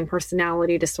borderline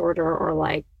personality disorder or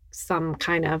like some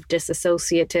kind of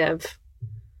disassociative,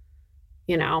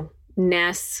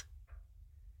 ness.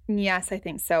 Yes, I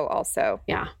think so also.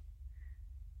 Yeah.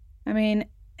 I mean,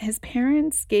 his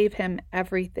parents gave him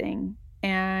everything,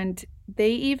 and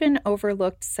they even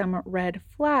overlooked some red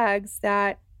flags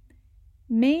that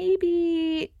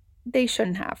maybe they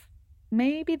shouldn't have.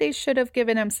 Maybe they should have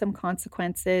given him some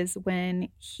consequences when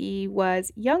he was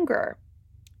younger.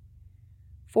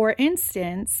 For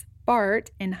instance,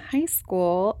 Bart in high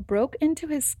school broke into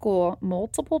his school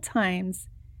multiple times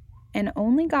and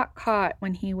only got caught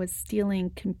when he was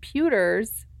stealing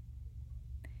computers,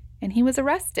 and he was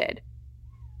arrested.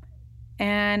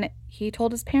 And he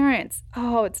told his parents,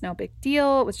 oh, it's no big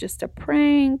deal. It was just a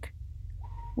prank.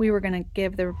 We were going to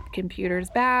give the computers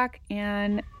back,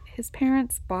 and his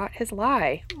parents bought his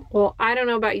lie. Well, I don't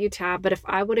know about you, Tab, but if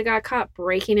I would have got caught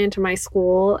breaking into my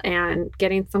school and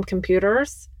getting some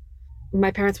computers,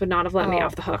 my parents would not have let me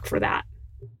off the hook for that.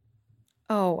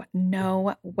 Oh,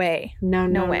 no way. No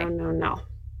way. No.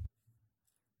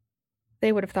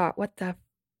 They would have thought, what the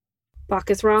fuck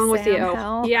is wrong with you?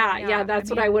 Hell? Yeah, that's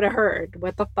what I would have heard.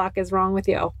 What the fuck is wrong with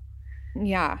you?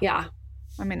 Yeah. Yeah.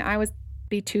 I mean, I would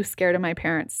be too scared of my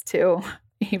parents to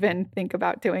even think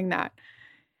about doing that.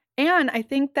 And I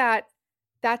think that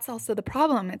that's also the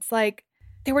problem. It's like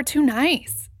they were too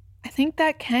nice. I think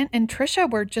that Kent and Trisha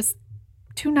were just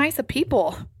too nice of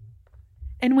people.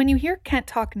 And when you hear Kent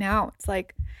talk now, it's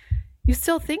like you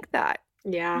still think that.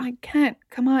 Yeah. I'm like, Kent,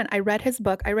 come on. I read his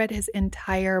book. I read his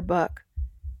entire book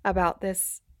about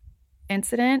this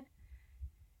incident.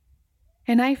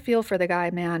 And I feel for the guy,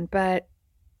 man, but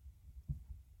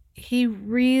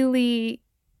he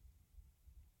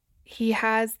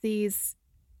has these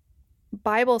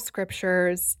Bible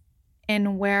scriptures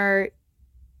in where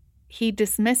he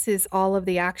dismisses all of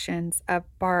the actions of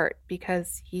Bart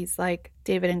because he's like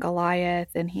David and Goliath,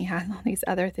 and he has all these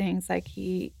other things. Like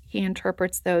he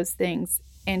interprets those things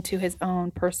into his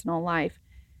own personal life,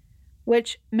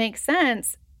 which makes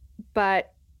sense,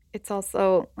 but it's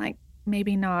also like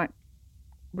maybe not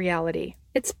reality.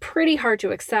 It's pretty hard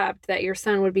to accept that your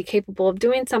son would be capable of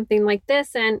doing something like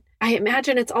this. And I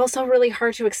imagine it's also really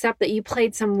hard to accept that you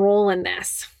played some role in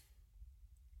this.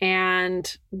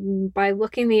 And by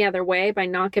looking the other way, by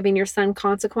not giving your son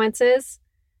consequences,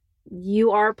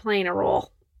 you are playing a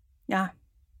role. Yeah.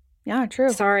 Yeah,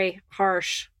 true. Sorry,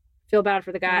 harsh. Feel bad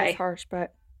for the guy. It's harsh,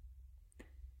 but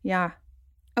yeah.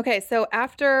 Okay, so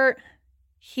after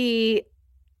he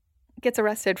gets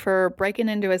arrested for breaking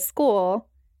into his school,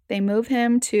 they move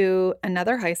him to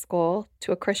another high school,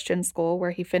 to a Christian school,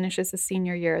 where he finishes his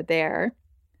senior year there.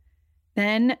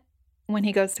 Then when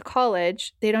he goes to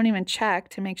college, they don't even check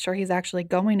to make sure he's actually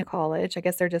going to college. I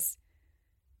guess they're just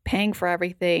paying for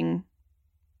everything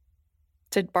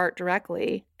to Bart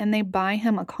directly. And they buy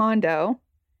him a condo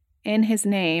in his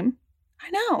name. I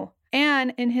know.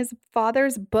 And in his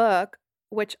father's book,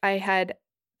 which I had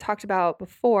talked about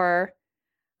before,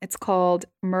 it's called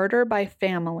Murder by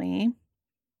Family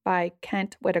by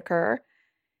Kent Whitaker.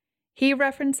 He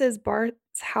references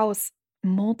Bart's house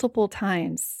multiple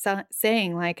times,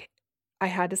 saying like, I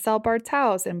had to sell Bart's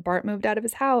house and Bart moved out of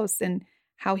his house and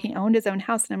how he owned his own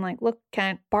house. And I'm like, look,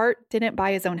 Kent, Bart didn't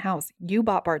buy his own house. You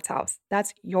bought Bart's house.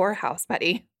 That's your house,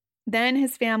 buddy. Then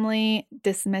his family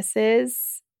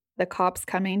dismisses the cops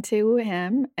coming to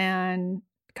him and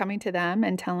coming to them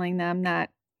and telling them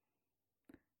that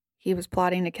he was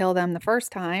plotting to kill them the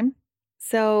first time.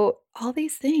 So all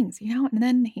these things, and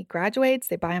then he graduates,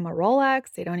 they buy him a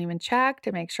Rolex. They don't even check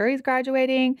to make sure he's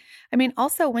graduating. I mean,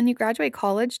 also when you graduate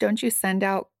college, don't you send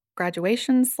out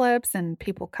graduation slips and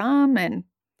people come? And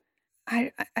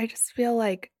I just feel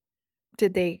like,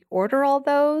 did they order all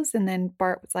those? And then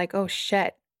Bart was like, oh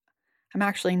shit, I'm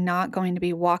actually not going to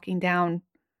be walking down.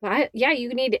 Yeah, you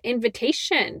need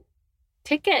invitation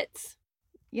tickets.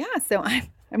 Yeah. So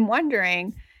I'm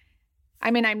wondering, I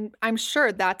mean, I'm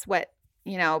sure that's what,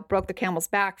 broke the camel's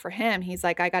back for him. He's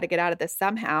like, I got to get out of this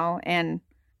somehow. And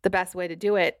the best way to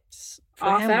do it for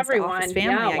Off him everyone. was off his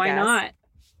family, yeah, why I guess. not?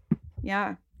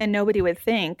 Yeah. And nobody would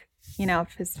think,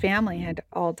 if his family had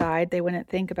all died, they wouldn't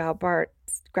think about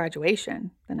Bart's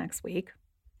graduation the next week,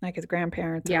 like his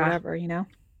grandparents or whatever,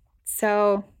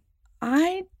 So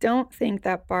I don't think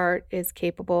that Bart is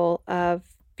capable of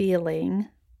feeling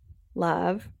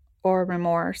love or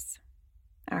remorse,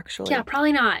 actually. Yeah,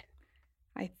 probably not.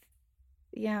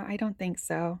 I don't think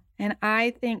so. And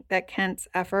I think that Kent's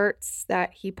efforts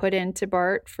that he put into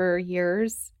Bart for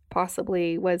years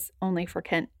possibly was only for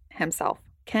Kent himself.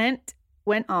 Kent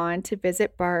went on to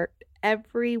visit Bart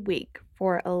every week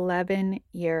for 11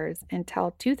 years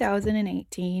until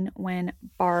 2018, when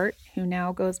Bart, who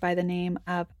now goes by the name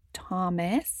of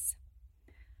Thomas,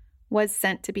 was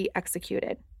sent to be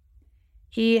executed.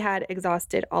 He had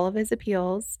exhausted all of his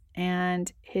appeals,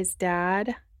 and his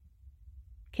dad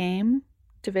came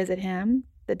to visit him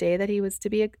the day that he was to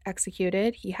be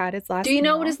executed. He had his last meal. Do you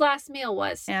know what his last meal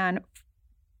was? And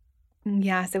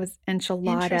yes, it was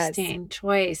enchiladas. Interesting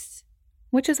choice.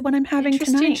 Which is what I'm having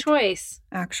Interesting tonight. choice.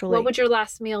 Actually. What would your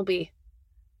last meal be?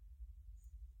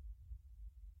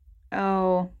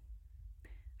 Oh,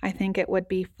 I think it would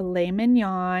be filet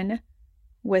mignon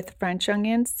with French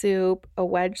onion soup, a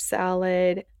wedge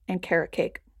salad, and carrot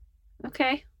cake.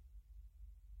 Okay.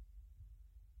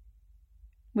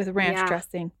 With ranch Yeah.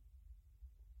 dressing.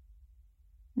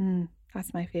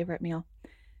 That's my favorite meal.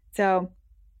 So,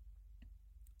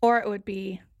 or it would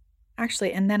be,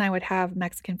 actually, and then I would have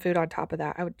Mexican food on top of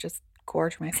that. I would just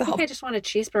gorge I myself. think I just want a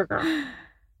cheeseburger.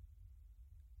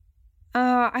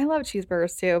 I love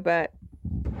cheeseburgers too, but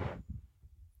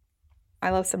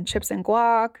I love some chips and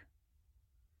guac,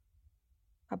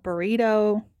 a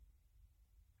burrito.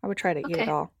 I would try to eat it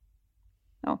Okay. all.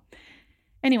 Oh,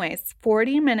 anyways,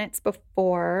 40 minutes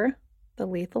before the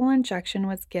lethal injection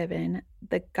was given,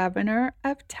 the governor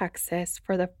of Texas,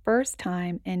 for the first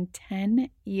time in 10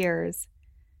 years,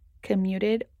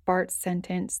 commuted Bart's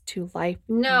sentence to life.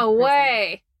 in No prison.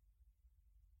 way.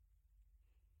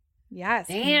 Yes.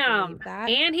 can you Damn. believe that?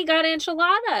 And he got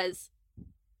enchiladas.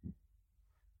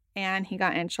 And he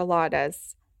got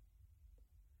enchiladas.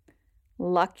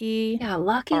 Lucky Yeah,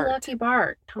 lucky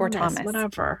Bart. Or Thomas.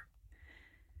 Whatever.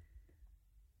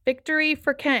 victory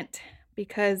for Kent,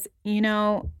 because,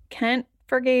 Kent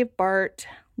forgave Bart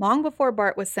long before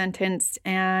Bart was sentenced,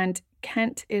 and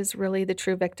Kent is really the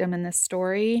true victim in this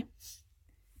story.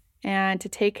 And to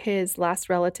take his last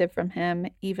relative from him,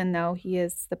 even though he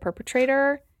is the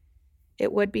perpetrator,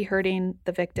 it would be hurting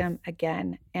the victim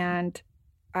again. And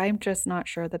I'm just not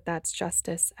sure that that's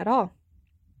justice at all.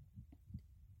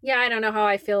 Yeah, I don't know how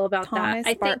I feel about Thomas that.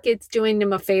 I Bart- think it's doing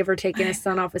him a favor taking his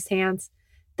son off his hands.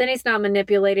 Then he's not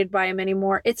manipulated by him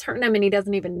anymore. It's hurting him and he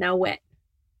doesn't even know it.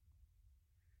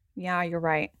 Yeah, you're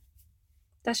right.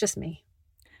 That's just me.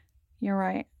 You're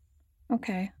right.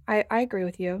 Okay. I agree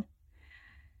with you.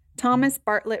 Thomas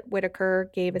Bartlett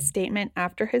Whitaker gave a statement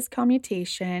after his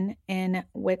commutation in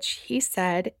which he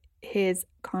said his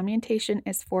commutation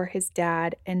is for his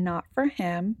dad and not for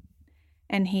him,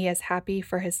 and he is happy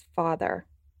for his father.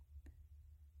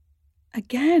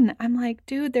 Again, I'm like,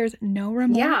 dude, there's no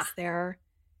remorse there.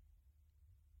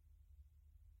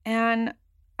 And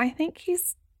I think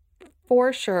he's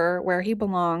for sure where he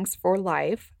belongs for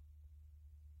life.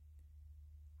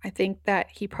 I think that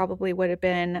he probably would have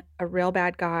been a real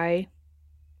bad guy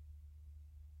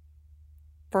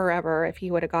forever if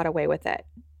he would have got away with it.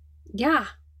 Yeah.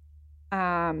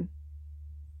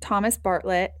 Thomas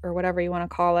Bartlett, or whatever you want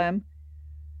to call him,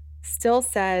 still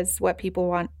says what people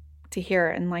want to hear.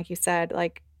 And like you said,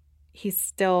 like, he's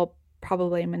still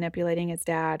probably manipulating his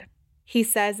dad. He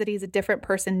says that he's a different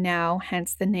person now,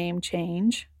 hence the name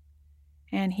change.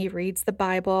 And he reads the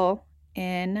Bible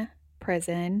in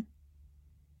prison.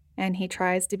 And he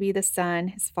tries to be the son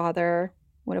his father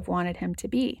would have wanted him to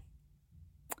be.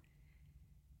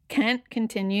 Kent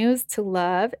continues to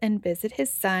love and visit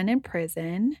his son in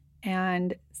prison,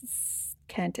 and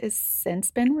Kent has since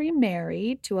been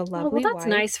remarried to a lovely well, that's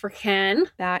wife. nice for Ken.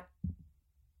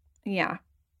 Yeah.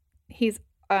 He's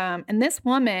and this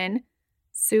woman,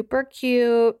 super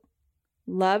cute,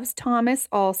 loves Thomas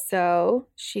also.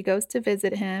 She goes to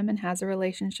visit him and has a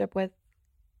relationship with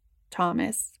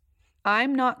Thomas.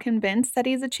 I'm not convinced that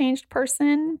he's a changed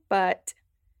person, but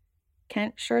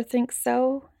Kent sure thinks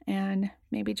so. And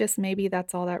maybe, just maybe,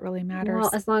 that's all that really matters.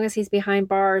 Well, as long as he's behind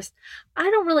bars.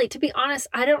 To be honest,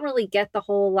 I don't really get the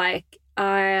whole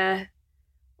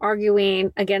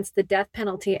arguing against the death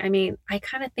penalty. I mean, I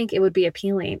kind of think it would be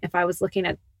appealing if I was looking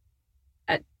at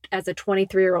as a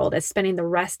 23-year-old as spending the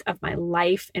rest of my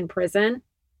life in prison.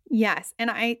 Yes.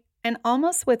 And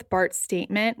almost with Bart's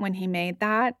statement when he made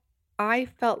that, I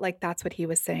felt like that's what he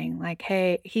was saying. Like,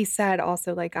 hey, he said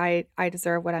also, like, I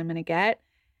deserve what I'm going to get.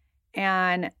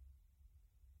 And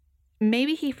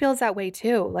maybe he feels that way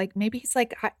too. Like, maybe he's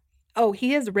like,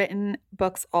 he has written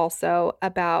books also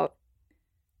about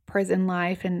prison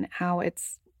life and how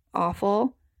it's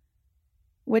awful,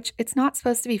 which it's not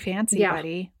supposed to be fancy,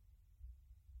 buddy.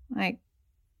 Like,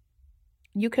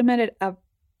 you committed a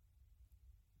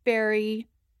very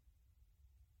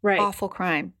awful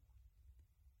crime.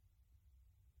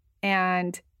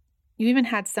 And you even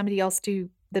had somebody else do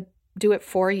it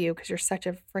for you because you're such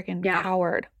a freaking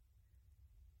coward.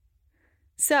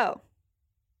 So,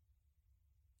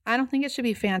 I don't think it should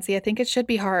be fancy. I think it should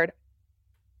be hard.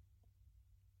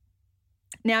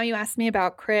 Now, you asked me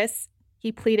about Chris.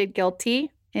 He pleaded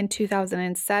guilty in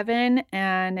 2007,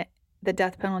 and the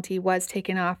death penalty was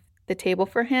taken off the table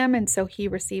for him. And so he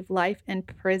received life in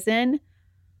prison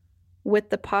with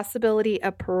the possibility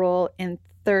of parole in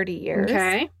 30 years.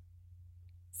 Okay.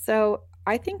 So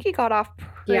I think he got off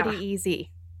pretty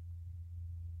easy.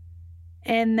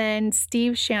 And then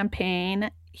Steve Champagne,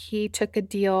 he took a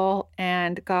deal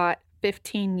and got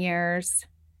 15 years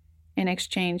in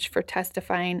exchange for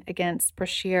testifying against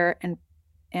Brashear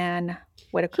and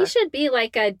Whitaker. He should be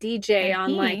like a DJ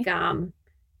on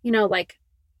like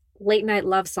late night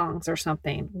love songs or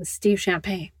something with Steve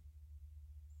Champagne.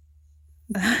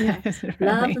 Really?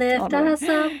 Love lift us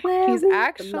up where He's we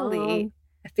actually belong.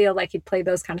 I feel like he'd play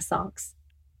those kind of songs.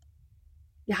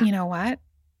 Yeah. You know what?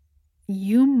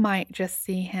 You might just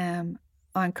see him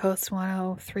on Coast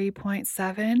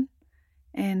 103.7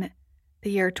 in the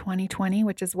year 2020,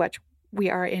 which is what we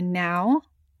are in now,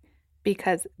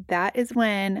 because that is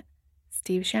when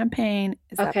Steve Champagne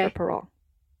is up for parole.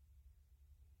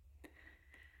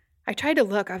 I tried to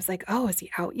look. I was like, oh, is he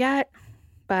out yet?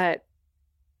 But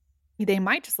they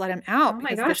might just let him out. Oh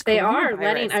my gosh, they are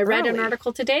letting. I read an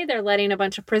article today. They're letting a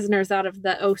bunch of prisoners out of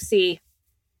the OC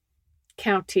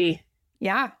county.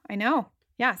 Yeah, I know.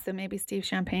 Yeah, so maybe Steve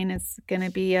Champagne is going to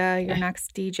be your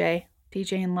next DJ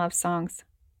in love songs.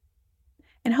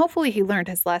 And hopefully he learned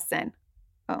his lesson.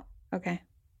 Oh, okay.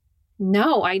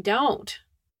 No, I don't.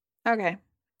 Okay.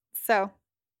 So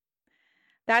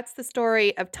that's the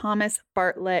story of Thomas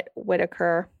Bartlett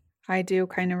Whitaker. I do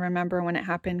kind of remember when it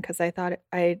happened because I thought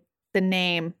the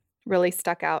name really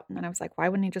stuck out. And then I was like, why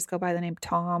wouldn't he just go by the name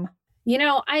Tom? You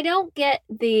know, I don't get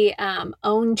the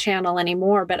OWN channel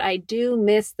anymore, but I do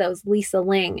miss those Lisa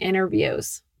Ling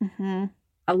interviews. Mm-hmm.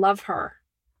 I love her.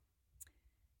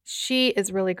 She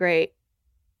is really great.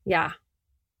 Yeah.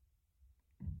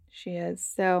 She is.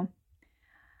 So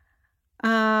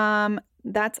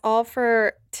that's all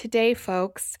for today,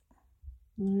 folks.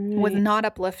 Right. Was not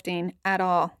uplifting at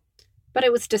all. But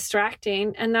it was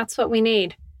distracting, and that's what we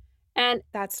need. And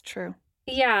that's true.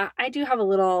 Yeah, I do have a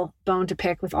little bone to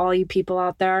pick with all you people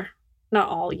out there. Not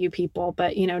all you people,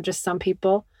 but just some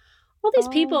people. All these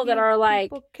people that are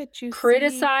like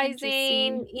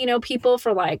criticizing, people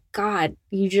for like, God,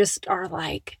 you just are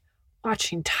like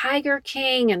watching Tiger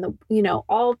King and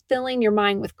all filling your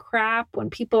mind with crap when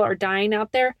people are dying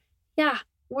out there. Yeah,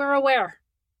 we're aware.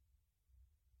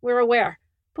 We're aware.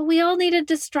 But we all need a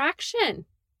distraction,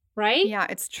 right? Yeah,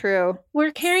 it's true.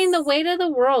 We're carrying the weight of the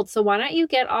world. So why don't you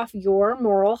get off your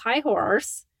moral high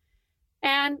horse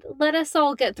and let us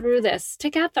all get through this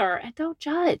together and don't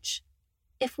judge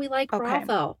if we like Okay.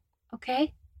 Bravo.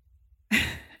 Okay?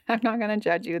 I'm not going to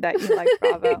judge you that you like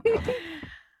Bravo.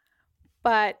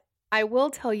 But I will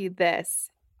tell you this.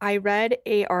 I read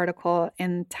a article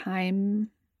in New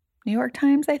York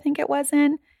Times, I think it was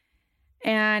in,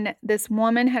 and this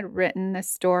woman had written a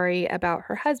story about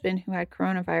her husband who had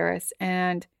coronavirus.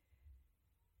 And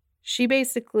she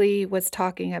basically was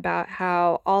talking about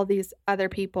how all these other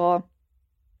people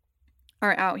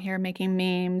are out here making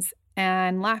memes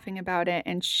and laughing about it.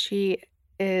 And she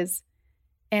is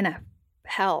in a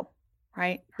hell,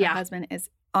 right? Her Yeah. husband is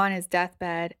on his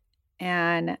deathbed,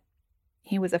 and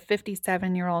he was a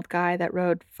 57-year-old guy that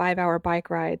rode 5-hour bike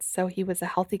rides. So he was a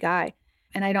healthy guy.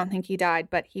 And I don't think he died,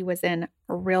 but he was in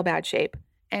real bad shape.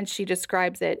 And she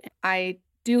describes it. I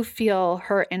do feel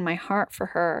hurt in my heart for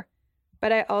her,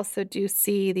 but I also do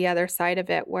see the other side of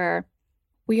it where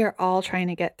we are all trying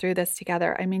to get through this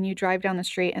together. I mean, you drive down the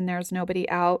street and there's nobody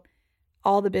out.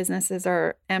 All the businesses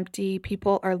are empty.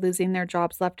 People are losing their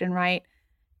jobs left and right.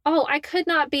 Oh, I could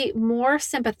not be more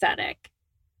sympathetic.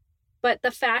 But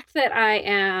the fact that I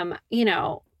am,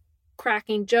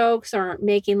 cracking jokes or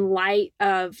making light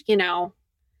of,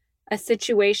 a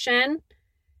situation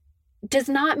does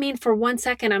not mean for 1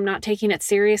 second I'm not taking it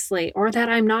seriously or that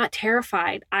I'm not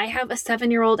terrified. I have a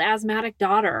 7-year-old asthmatic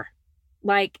daughter.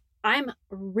 Like, I'm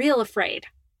real afraid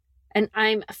and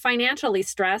I'm financially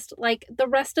stressed like the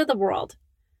rest of the world.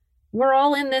 We're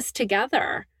all in this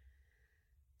together.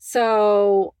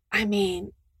 So, I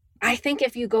mean, I think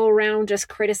if you go around just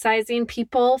criticizing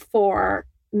people for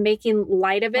making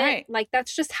light of it, Right. like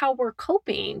that's just how we're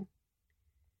coping,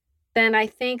 then I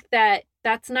think that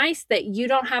that's nice that you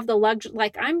don't have the luxury.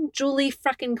 Like, I'm Julie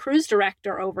fucking Cruise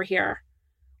director over here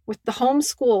with the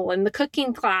homeschool and the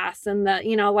cooking class and the,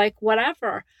 like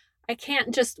whatever. I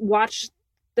can't just watch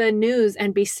the news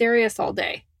and be serious all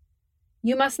day.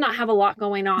 You must not have a lot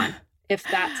going on if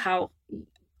that's how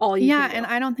all you Yeah, can do. and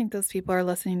I don't think those people are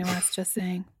listening to us, just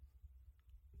saying.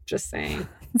 Just saying.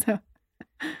 So,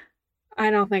 I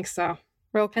don't think so.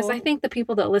 real Because cool. I think the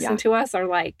people that listen Yeah. to us are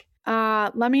like,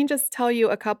 Let me just tell you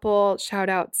a couple shout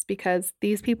outs because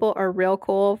these people are real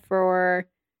cool for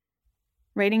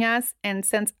rating us. And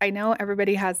since I know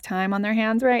everybody has time on their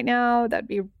hands right now, that'd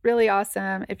be really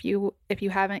awesome. If you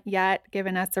haven't yet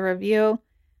given us a review,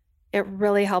 it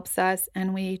really helps us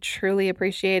and we truly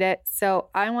appreciate it. So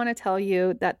I want to tell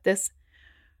you that this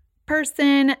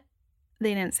person,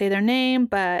 they didn't say their name,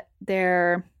 but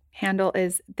their handle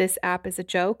is "This app is a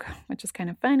joke," which is kind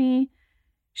of funny.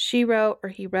 She wrote, or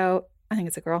he wrote, I think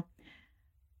it's a girl,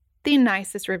 the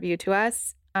nicest review to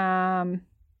us.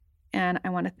 And I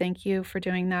want to thank you for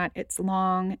doing that. It's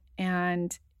long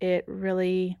and it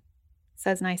really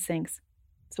says nice things.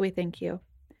 So we thank you.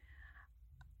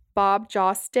 Bob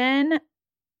Jostin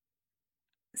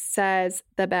says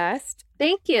the best.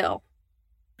 thank you.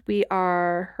 We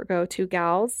are her go-to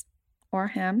gals, or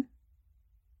him.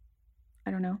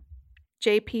 I don't know.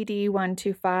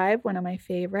 JPD125, one of my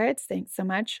favorites. Thanks so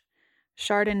much.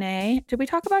 Chardonnay. Did we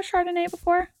talk about Chardonnay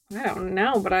before? I don't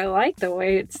know, but I like the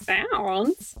way it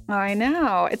sounds. I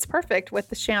know. It's perfect with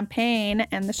the champagne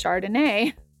and the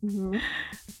Chardonnay. Mm-hmm.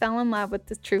 Fell in love with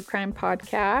the True Crime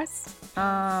podcast.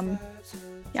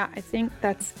 Yeah, I think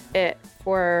that's it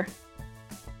for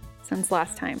since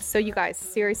last time. So you guys,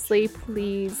 seriously,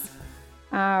 please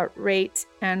rate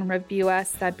and review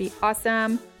us. That'd be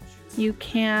awesome. You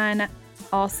can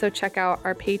also check out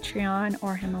our Patreon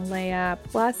or Himalaya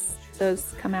Plus.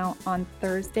 Those come out on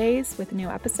Thursdays with new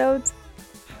episodes.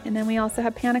 And then we also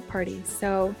have panic parties.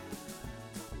 So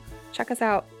check us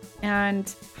out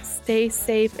and stay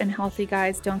safe and healthy,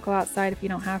 guys. Don't go outside if you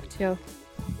don't have to.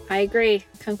 I agree.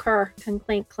 Concur. Clink,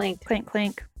 clink. Clink,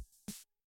 clink.